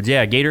 autograph cards.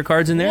 Yeah, Gator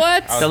cards in there.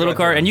 What? That little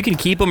card, and you can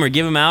keep them or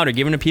give them out or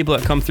give them to people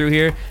that come through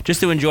here just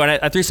to enjoy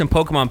it. I threw some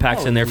Pokemon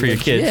packs in there for your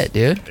kids.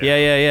 Dude.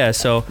 Yeah.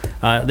 So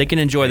they can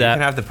enjoy that.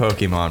 You can have the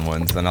Pokemon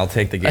ones, and I'll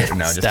take the Gator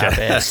now. Just Stop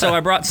it. So I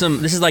brought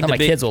some. This is like my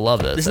big, kids will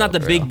love this. This is not the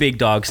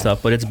big dog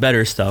stuff, but it's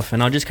better stuff.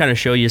 And I'll just kind of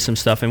show you some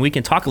stuff, and we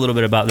can talk a little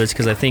bit about this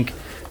because I think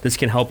this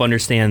can help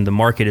understand the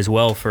market as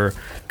well for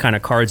kind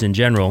of cards in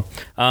general.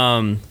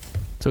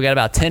 So we got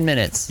about 10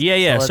 minutes.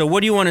 Yeah. So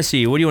what do you want to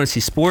see? What do you want to see?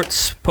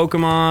 Sports,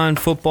 Pokemon,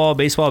 football,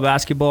 baseball,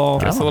 basketball?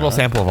 Just a little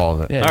sample of all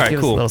of it. Yeah, all right, give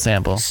cool. us a little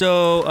sample.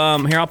 So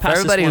here, I'll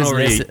pass this one over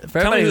to you. For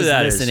everybody who's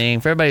listening,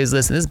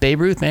 this is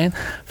Babe Ruth, man.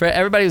 For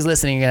everybody who's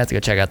listening, you're going to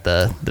have to go check out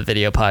the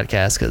video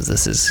podcast because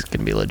this is going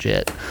to be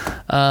legit.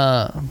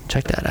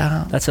 Check that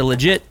out. That's a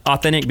legit,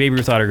 authentic Babe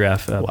Ruth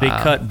autograph. Wow. Big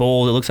cut,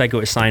 bold. It looks like it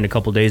was signed a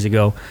couple days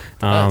ago.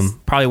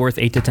 Probably worth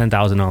 $8,000 to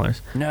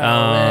 $10,000. No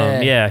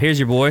way. Yeah, here's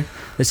your boy.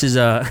 This is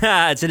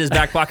it's in his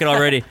back pocket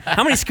already.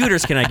 How many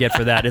scooters can I get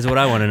for that? Is what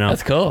I want to know.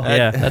 That's cool.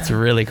 Yeah, that's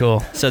really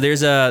cool. So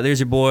there's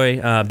your boy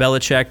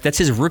Belichick. That's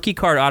his rookie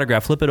card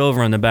autograph. Flip it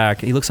over on the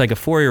back. He looks like a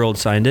 4-year-old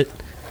signed it.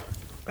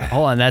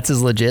 Hold on, that's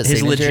his legit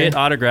signature? Legit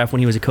autograph when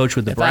he was a coach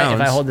with the Browns.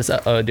 If I hold this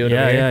up, do it over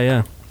here.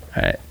 Yeah.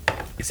 All right,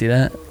 you see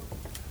that?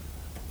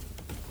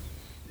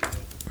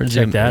 We're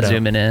Check that out.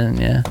 zooming in.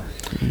 Yeah,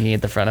 you can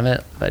get the front of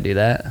it if I do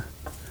that.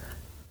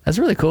 That's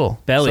really cool.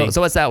 Belly.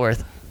 So what's that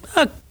worth?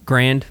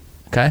 $1,000.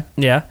 Okay.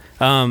 Yeah.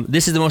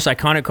 This is the most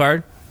iconic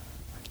card.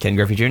 Ken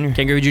Griffey Jr.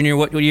 Ken Griffey Jr.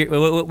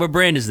 What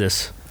brand is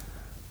this?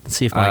 Let's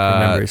see if Mike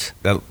remembers.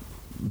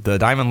 The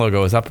diamond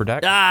logo is Upper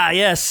Deck. Ah,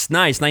 yes,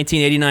 nice.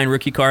 1989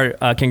 rookie card,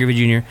 Ken Griffey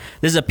Jr.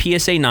 This is a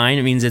PSA 9.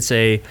 It means it's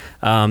a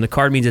the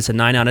card means it's a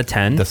 9 out of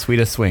 10. The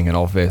sweetest swing in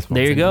all of baseball.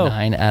 There you go.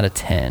 9 out of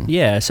 10.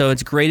 Yeah, so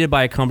it's graded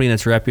by a company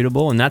that's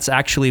reputable, and that's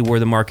actually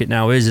where the market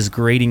now is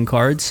grading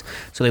cards.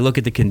 So they look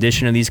at the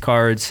condition of these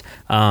cards.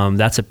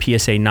 That's a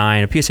PSA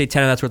 9. A PSA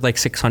 10, that's worth like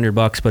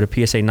 $600, but a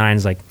PSA 9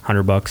 is like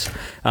 $100,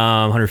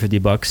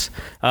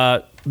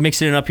 $150.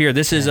 Mixing it up here.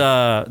 This is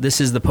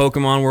the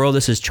Pokemon world.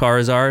 This is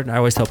Charizard. I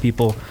always tell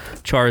people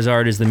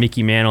Charizard is the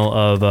Mickey Mantle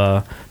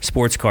of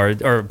sports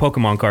cards or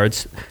Pokemon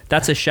cards.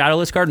 That's a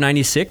shadowless card,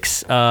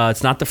 96.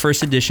 It's not the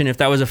first edition. If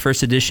that was a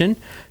first edition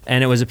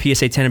and it was a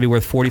PSA 10, it'd be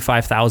worth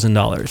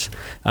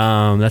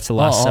 $45,000. That's the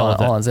last sell of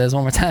that. Hold on, say this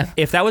one more time.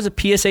 If that was a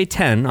PSA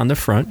 10 on the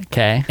front,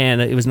 Okay. and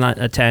it was not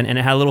a 10, and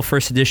it had a little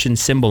first edition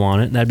symbol on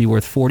it, that'd be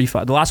worth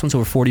 $45. The last one's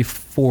over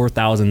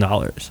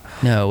 $44,000.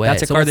 No way.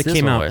 That's a So card what's that this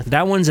came one out. worth?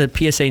 That one's a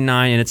PSA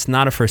 9, and it's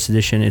not a first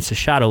edition. It's a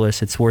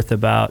shadowless. It's worth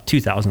about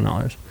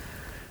 $2,000.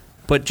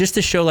 But just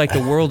to show like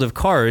the world of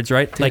cards,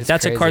 right? Like it's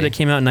that's a card crazy. that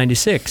came out in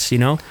 '96. You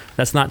know,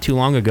 that's not too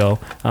long ago,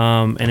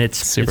 and it's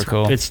Super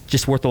cool. It's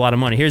just worth a lot of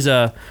money.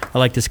 I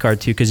like this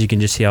card too because you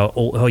can just see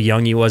how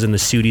young he was in the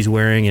suit he's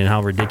wearing and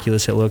how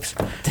ridiculous it looks.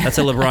 That's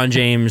a LeBron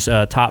James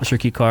Topps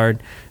rookie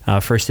card,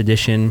 first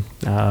edition.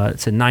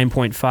 It's a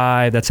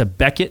 9.5. That's a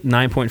Beckett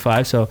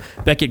 9.5. So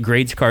Beckett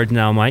grades cards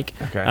now, Mike.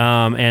 Okay.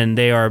 And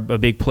they are a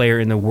big player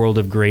in the world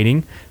of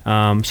grading.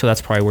 So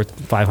that's probably worth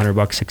 $500,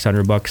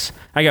 $600.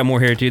 I got more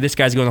here too. This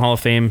guy's going to the Hall of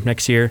Fame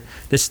next year.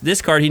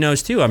 This card he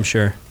knows too, I'm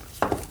sure.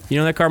 You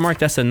know that card, Mark?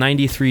 That's a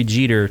 93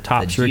 Jeter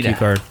Topps The rookie Jeter.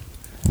 card.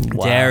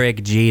 Wow.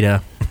 Derek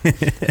Jeter.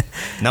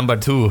 Number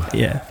 2.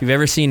 Yeah. If you've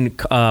ever seen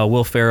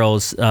Will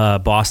Ferrell's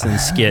Boston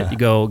skit, you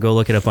go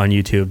look it up on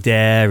YouTube.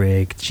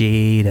 Derek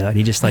Jeter. And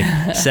he just like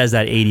says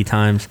that 80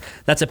 times.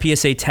 That's a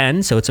PSA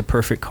 10, so it's a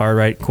perfect card,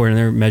 right, according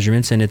to their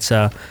measurements, and it's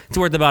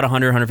worth about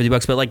 $100,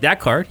 $150. But like that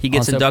card, he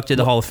gets Also, inducted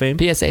to the Hall of Fame.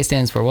 PSA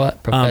stands for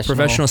what?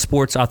 Professional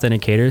Sports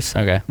Authenticators.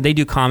 Okay. They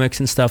do comics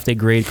and stuff. They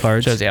grade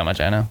cards. Shows you how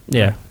much I know.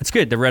 Yeah, it's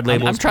good. The red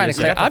label. I'm trying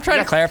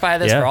to clarify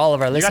this Yeah. for all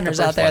of our got the listeners first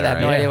out there that have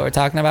letter, no right? idea what we're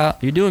talking about.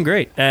 You're doing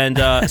great. And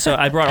so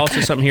I brought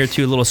also something here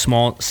too, a little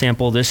small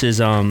sample. This is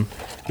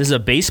a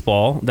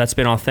baseball that's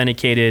been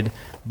authenticated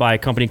by a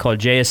company called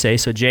JSA.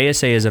 So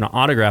JSA is an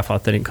autograph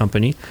authentic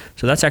company.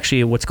 So that's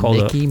actually what's called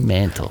Mickey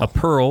Mantle. a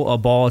pearl, a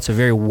ball. It's a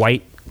very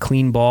white,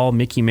 clean ball.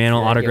 Mickey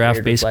Mantle Yeah, autograph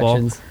weird baseball.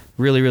 reflections.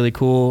 Really, really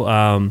cool.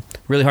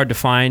 Really hard to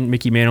find.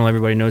 Mickey Mantle,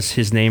 everybody knows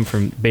his name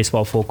from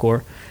baseball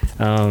folklore.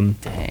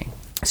 Dang.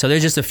 So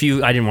there's just a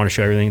few. I didn't want to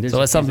show everything. There's So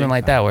a what's few something things.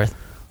 like that worth?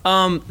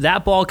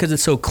 That ball, because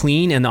it's so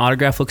clean and the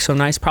autograph looks so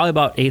nice, probably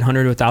about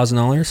 $800 to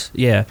 $1,000.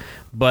 Yeah,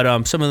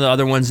 but some of the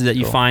other ones that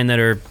you find that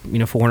are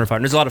 $400, $500.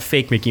 There's a lot of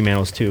fake Mickey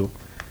Mantles too.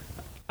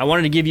 I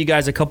wanted to give you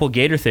guys a couple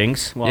Gator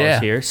things while I Yeah.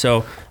 was here.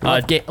 So,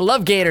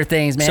 Love Gator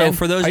things, man. so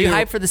for those are of you you-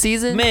 hyped for the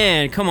season?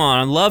 man, come on,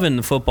 I'm loving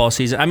the football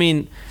season. I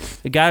mean,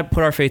 we got to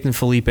put our faith in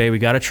Felipe. We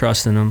got to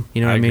trust in him.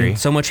 You know what I mean? agree.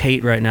 So much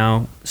hate right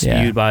now spewed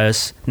Yeah. by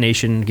us,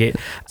 nation.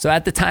 So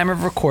at the time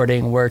of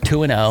recording, we're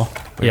 2-0.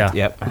 Yeah.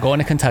 Yep. We're going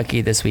to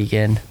Kentucky this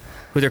weekend.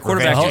 With their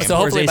quarterback, Revenge So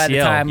hopefully by the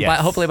time, Yes.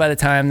 hopefully by the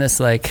time this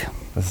This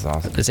is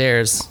awesome. this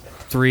airs,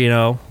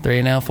 3-0.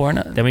 3-0,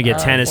 4-0. Then we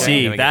get Oh,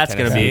 Tennessee. Then we get That's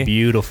going to be Tennessee.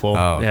 beautiful.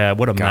 Oh, yeah,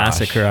 what a gosh.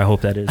 massacre. I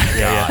hope that is.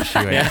 Yeah, Gosh,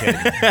 you ain't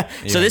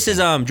kidding. So this is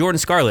Jordan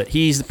Scarlett.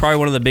 He's probably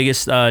one of the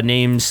biggest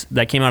names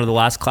that came out of the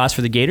last class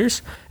for the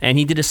Gators, and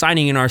he did a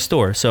signing in our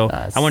store. So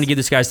Nice. I want to give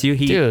this guys to you.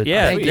 Dude,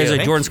 yeah, thank there's you. a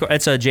Thank Jordan you. Scarlett.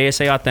 It's a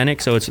JSA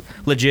authentic, so it's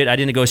legit. I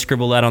didn't go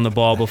scribble that on the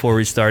ball before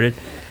we started.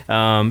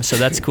 So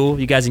that's cool.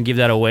 You guys can give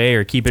that away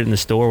or keep it in the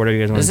store, whatever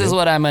you guys want This to do. is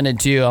what I'm going to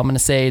do. I'm going to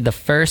say the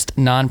first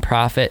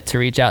nonprofit to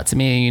reach out to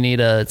me, you need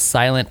a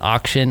silent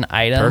auction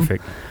item.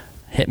 Perfect.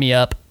 Hit me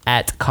up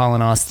at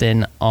Colin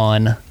Austin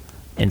on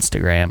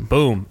Instagram.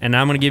 Boom. And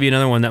I'm going to give you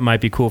another one that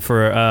might be cool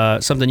for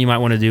something you might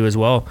want to do as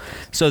well.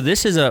 So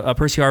this is a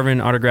Percy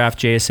Harvin autographed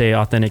JSA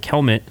authentic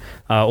helmet,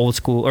 old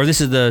school, or this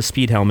is the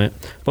speed helmet.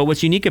 But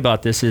what's unique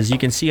about this is you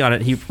can see on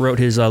it, he wrote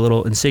his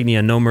little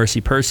insignia, No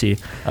Mercy Percy.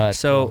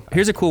 So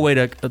here's a cool way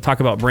to talk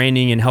about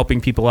branding and helping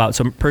people out.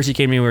 So Percy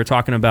came to me, we were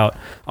talking about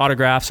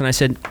autographs, and I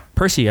said,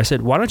 Percy, I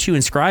said, why don't you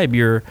inscribe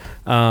your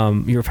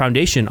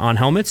foundation on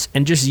helmets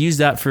and just use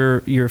that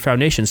for your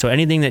foundation? So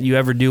anything that you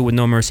ever do with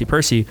No Mercy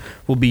Percy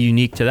will be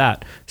unique to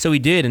that. So he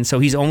did, and so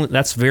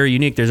that's very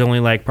unique. There's only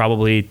like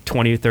probably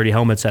 20 or 30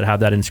 helmets that have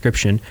that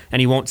inscription, and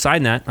he won't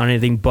sign that on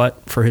anything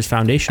but for his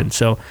foundation.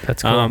 So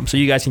That's cool. So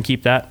you guys can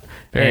keep that.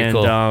 Very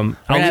cool. I'll We're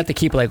gonna have to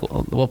keep we'll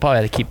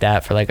probably have to keep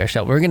that for like our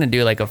shelf. We're gonna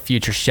do like a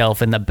future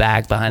shelf in the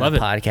back behind Love the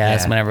it. podcast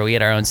Yeah. whenever we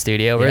get our own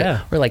studio.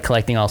 Yeah. We're like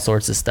collecting all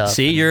sorts of stuff.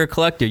 see, you're a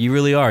collector. You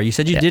really are. You You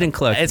said you didn't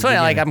collect. It's funny,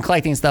 like I'm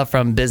collecting stuff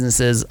from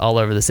businesses all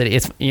over the city.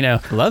 It's,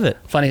 love it.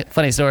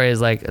 Funny story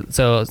is like,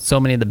 so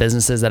many of the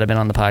businesses that have been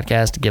on the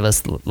podcast give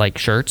us like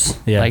shirts.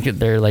 Yeah. Like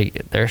they're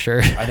their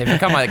shirt. They've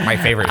become like my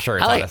favorite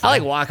shirts. I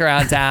like walk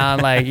around town,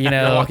 like,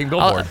 walking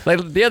billboard.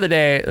 Like the other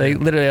day, like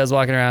literally I was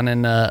walking around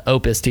in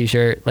Opus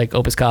t-shirt, like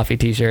Opus coffee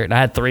t-shirt. And I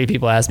had 3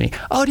 people ask me,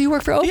 "Oh, do you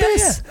work for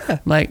Opus?" Yeah. I'm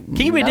like, can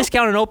you give me a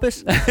discount on Opus?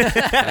 So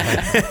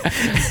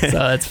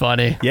that's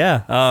funny.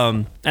 Yeah.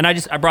 And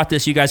I brought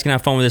this. You guys can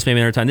have fun with this maybe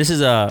another time. This is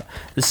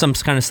some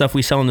kind of stuff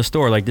we sell in the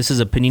store. Like this is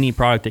a Panini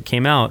product that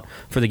came out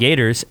for the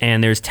Gators,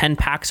 and there's 10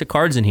 packs of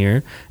cards in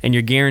here, and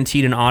you're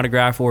guaranteed an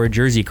autograph or a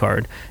jersey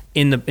card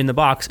in the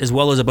box, as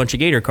well as a bunch of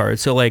Gator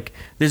cards. So like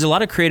there's a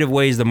lot of creative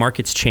ways the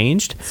market's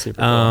changed,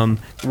 super cool.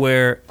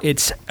 Where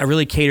it's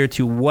really catered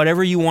to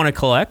whatever you want to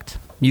collect.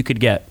 You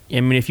could get.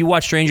 I mean, if you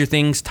watch Stranger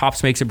Things,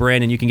 Topps makes a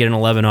brand and you can get an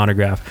 11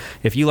 autograph.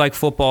 If you like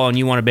football and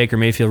you want a Baker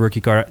Mayfield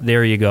rookie card,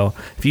 there you go.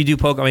 If you do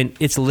poker, I mean,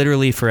 it's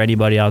literally for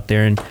anybody out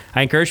there. And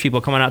I encourage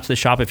people coming out to the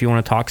shop if you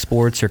want to talk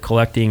sports or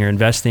collecting or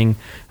investing.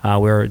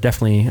 We're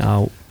definitely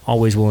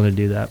always willing to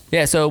do that.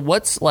 Yeah. So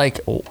what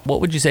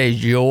would you say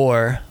is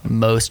your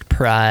most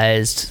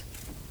prized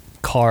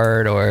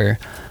card or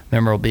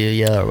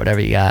memorabilia or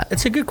whatever you got?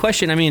 It's a good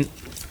question. I mean,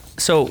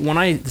 so when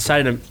I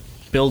decided to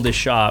build this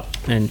shop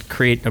and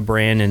create a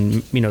brand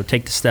and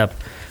take the step,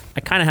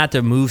 I kind of had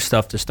to move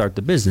stuff to start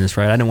the business,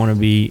 right? I didn't want to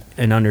be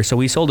an under, so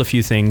we sold a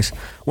few things.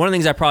 One of the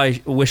things I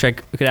probably wish I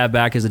could have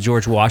back is the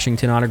George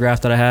Washington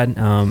autograph that I had.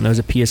 That was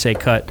a PSA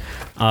cut,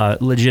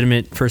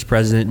 legitimate first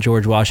president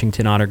George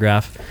Washington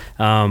autograph.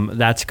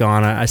 That's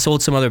gone. I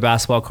sold some other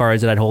basketball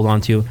cards that I'd hold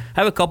on to. I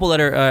have a couple that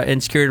are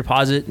in security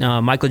deposit.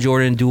 Michael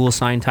Jordan dual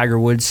signed Tiger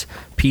Woods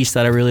piece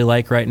that I really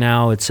like right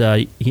now. It's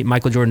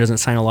Michael Jordan doesn't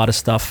sign a lot of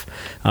stuff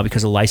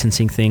because of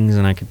licensing things,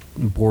 and I could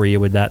bore you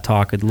with that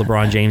talk with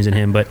LeBron James and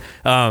him. But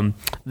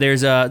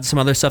there's some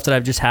other stuff that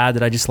I've just had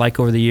that I just like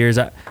over the years.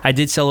 I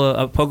did sell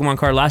a Pokemon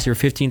card last year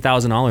for $15,000,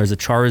 a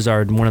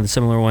Charizard, one of the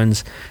similar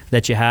ones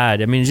that you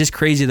had. I mean, it's just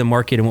crazy the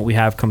market and what we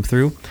have come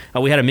through.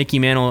 We had a Mickey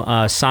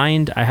Mantle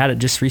signed. I had it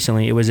just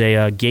recently. It was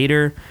a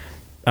Gator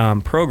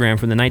program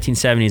from the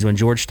 1970s when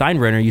George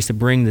Steinbrenner used to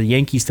bring the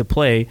Yankees to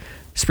play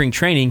spring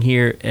training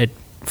here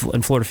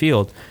in Florida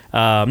Field.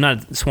 Not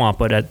at the Swamp,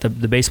 but at the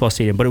baseball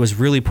stadium. But it was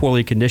really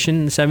poorly conditioned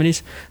in the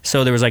 70s.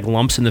 So there was like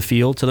lumps in the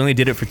field. So they only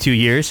did it for 2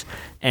 years.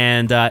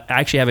 And I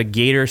actually have a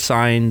Gator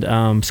signed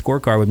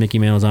scorecard with Mickey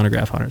Mantle's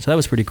autograph on it. So that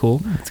was pretty cool.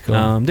 That's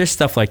cool. There's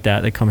stuff like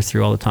that comes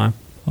through all the time.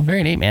 Well,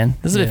 very neat, man.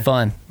 This has been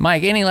fun.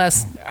 Mike, any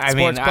last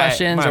sports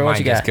questions or what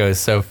you got? My mind just goes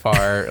so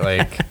far.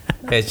 Like,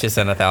 it's just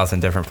in 1,000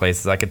 different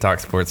places. I could talk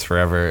sports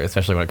forever,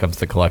 especially when it comes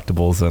to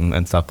collectibles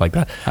and stuff like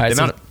that. All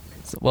right,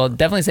 well,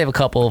 definitely save a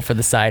couple for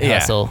the side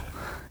hustle.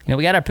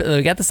 We got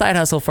the side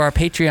hustle for our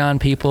Patreon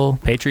people.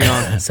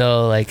 Patreon.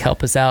 So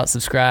help us out,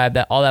 subscribe.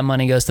 All that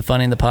money goes to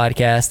funding the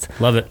podcast.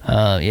 Love it.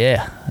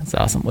 Yeah, that's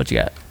awesome. What you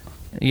got?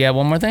 You got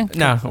one more thing?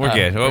 No, we're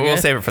good. We'll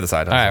save it for the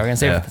side hustle. All right, we're gonna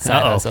save it for the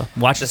side hustle.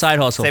 Watch the side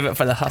hustle. Save it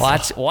for the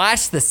hustle.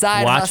 Watch the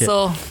side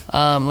hustle.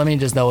 Let me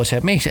just double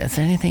check. Make sure. Is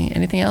there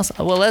anything else?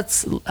 Well,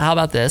 how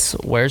about this?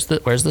 Where's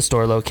the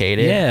store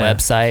located? Yeah.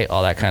 Website,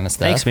 all that kind of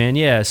stuff. Thanks, man.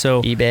 Yeah.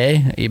 So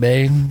eBay.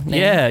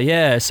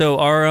 Yeah. So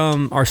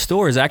our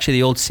store is actually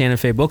the old Santa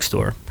Fe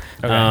bookstore.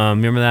 Okay.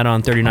 Remember that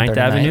on 39th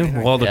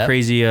Avenue? All the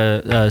crazy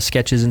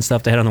sketches and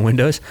stuff they had on the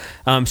windows.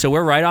 So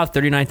we're right off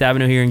 39th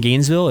Avenue here in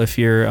Gainesville. If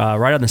you're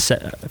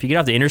if you get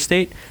off the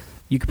interstate,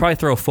 you could probably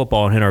throw a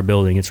football and hit our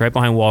building. It's right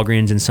behind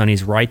Walgreens and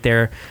Sonny's, right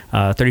there,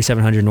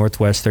 3700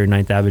 Northwest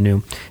 39th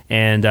Avenue.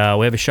 And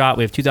we have a shop.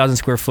 We have 2,000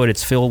 square foot.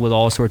 It's filled with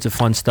all sorts of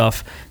fun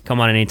stuff. Come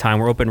on anytime.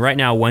 We're open right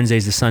now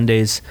Wednesdays to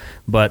Sundays,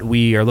 but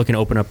we are looking to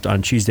open up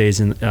on Tuesdays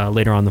and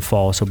later on in the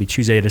fall. So it'll be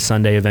Tuesday to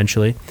Sunday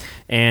eventually.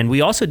 And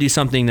we also do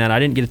something that I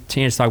didn't get a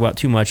chance to talk about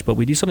too much, but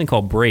we do something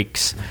called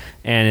breaks.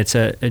 And it's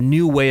a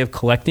new way of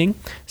collecting.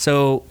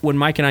 So when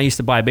Mike and I used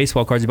to buy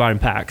baseball cards, you bought in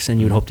packs, and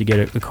you would hope to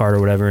get a card or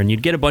whatever, and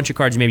you'd get a bunch of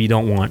cards maybe you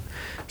don't want.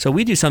 So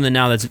we do something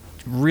now that's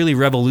really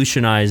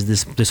revolutionized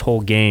this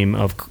whole game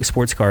of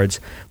sports cards,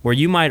 where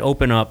you might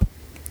open up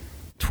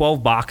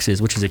 12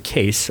 boxes, which is a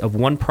case of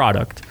one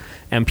product,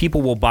 and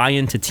people will buy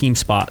into team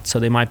spots. So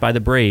they might buy the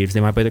Braves, they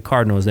might buy the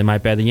Cardinals, they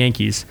might buy the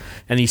Yankees,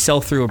 and you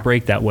sell through a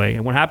break that way.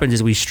 And what happens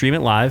is we stream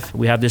it live.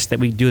 We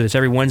do this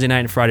every Wednesday night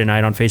and Friday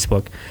night on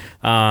Facebook.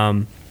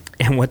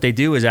 And what they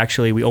do is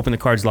actually we open the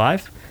cards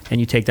live, and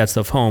you take that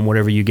stuff home,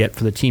 whatever you get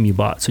for the team you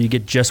bought. So you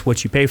get just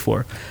what you pay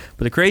for.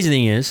 But the crazy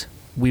thing is,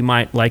 we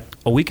might, like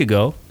a week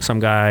ago,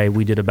 some guy,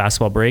 we did a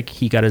basketball break,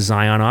 he got a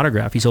Zion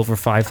autograph. He sold for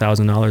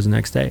 $5,000 the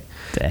next day.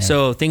 Dang.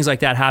 So things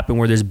like that happen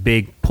where there's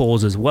big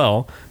pulls as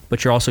well,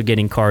 but you're also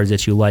getting cards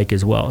that you like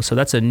as well. So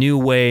that's a new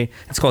way.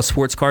 It's called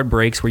Sports Card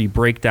Breaks, where you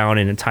break down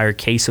an entire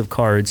case of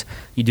cards.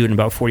 You do it in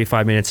about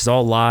 45 minutes. It's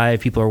all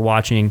live. People are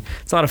watching.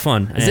 It's a lot of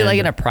fun. Is it like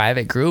in a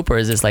private group, or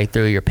is this like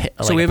through your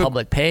so we have a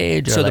public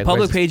page? So or the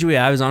public page we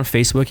have is on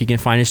Facebook. You can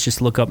find us.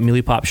 Just look up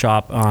Mealy Pop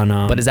Shop on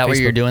But is that Facebook. where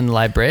you're doing the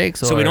live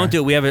breaks? Or? So we don't do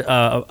it. We have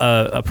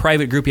a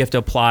private group you have to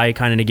apply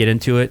kind of to get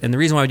into it. And the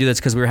reason why we do that is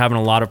because we were having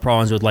a lot of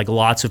problems with like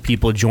lots of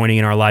people joining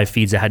in our live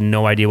feeds that had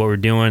no idea what we're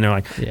doing. They're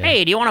like,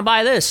 hey, do you want to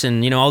buy this?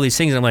 And, all these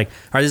things. And I'm like, all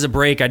right, this is a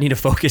break. I need to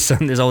focus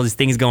on, there's all these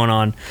things going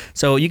on.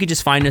 So you could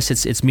just find us.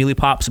 It's Mealy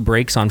Pops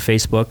Breaks on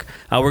Facebook.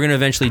 We're going to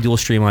eventually dual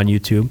stream on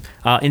YouTube.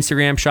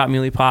 Instagram, Shop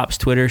Mealy Pops.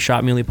 Twitter,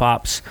 Shop Mealy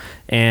Pops.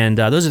 And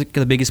those are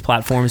the biggest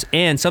platforms.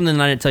 And something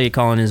that I didn't tell you,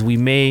 Colin, is we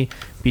may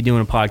be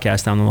doing a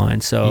podcast down the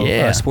line.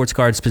 So sports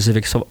card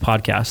specific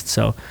podcast.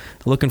 So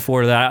looking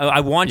forward to that. I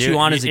want you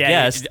on as a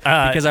guest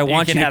because I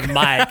want you to have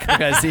Mike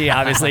because he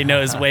obviously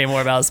knows way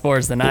more about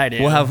sports than I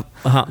do. We'll have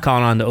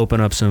Colin on to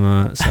open up some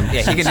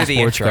he can do the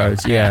intro.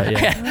 Cards. Yeah.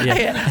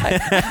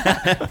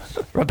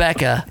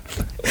 Rebecca,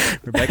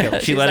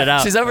 she let it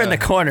out. She's over in the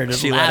corner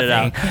just she laughing.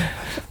 let it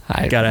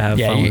out. Gotta have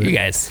fun with you it.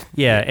 guys.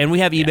 Yeah, and we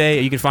have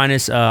eBay. You can find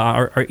us.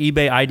 Our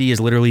eBay ID is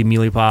literally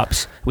Mealy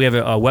Pops. We have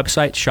a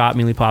website,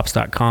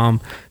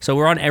 shopmealypops.com. So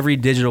we're on every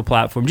digital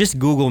platform. Just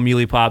Google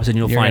Mealy Pops and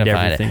you'll find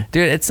everything.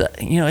 Dude, it's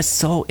it's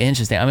so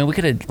interesting. I mean, we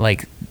could have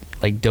like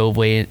dove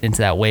way into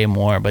that way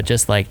more, but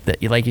just like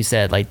you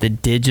said, like the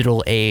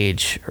digital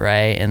age,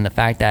 right? And the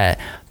fact that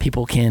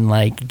people can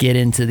like get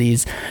into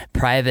these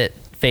private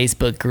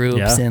Facebook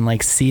groups and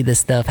like see this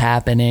stuff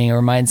happening. It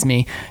reminds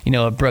me,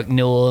 of Brooke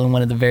Newell in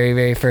one of the very,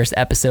 very first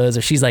episodes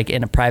where she's like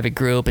in a private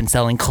group and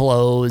selling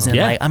clothes. And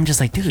like, I'm just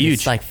like, dude,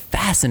 it's like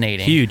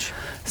fascinating. Huge.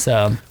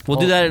 So we'll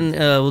do that and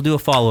we'll do a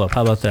follow-up.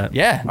 How about that?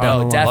 Yeah,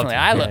 no, definitely.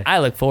 I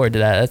look forward to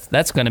that.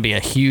 That's going to be a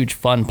huge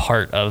fun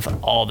part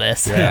of all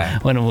this. Yeah.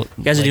 You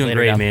guys are doing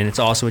great, man. It's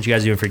awesome what you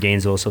guys are doing for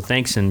Gainesville. So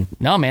thanks. And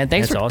no, man,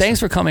 thanks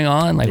for coming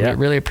on. Like we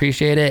really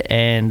appreciate it.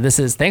 And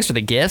thanks for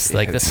the gifts.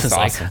 Like this is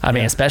awesome. like, I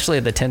mean, especially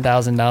the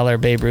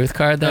 $10,000 Babe Ruth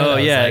card though. Oh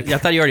yeah. I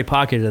thought you already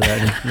pocketed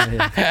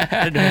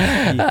that.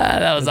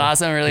 That was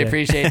awesome. Really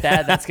appreciate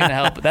that. That's going to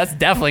help. That's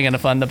definitely going to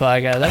fund the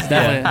podcast. That's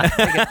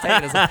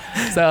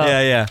definitely so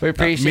yeah. We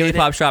appreciate Mealy it.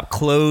 Pop Shop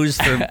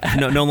closed for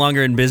no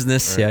longer in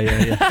business. Right.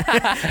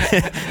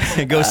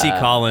 Yeah. Go see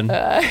Colin.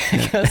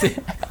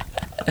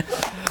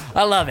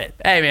 I love it.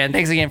 Hey, man,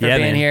 thanks again for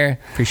being here.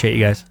 Appreciate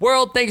you guys.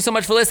 World, thank you so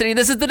much for listening.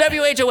 This is the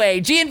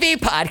WHOA G&V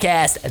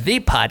Podcast, the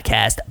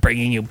podcast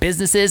bringing you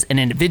businesses and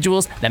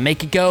individuals that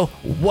make you go,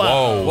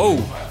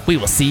 whoa. We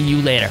will see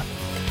you later.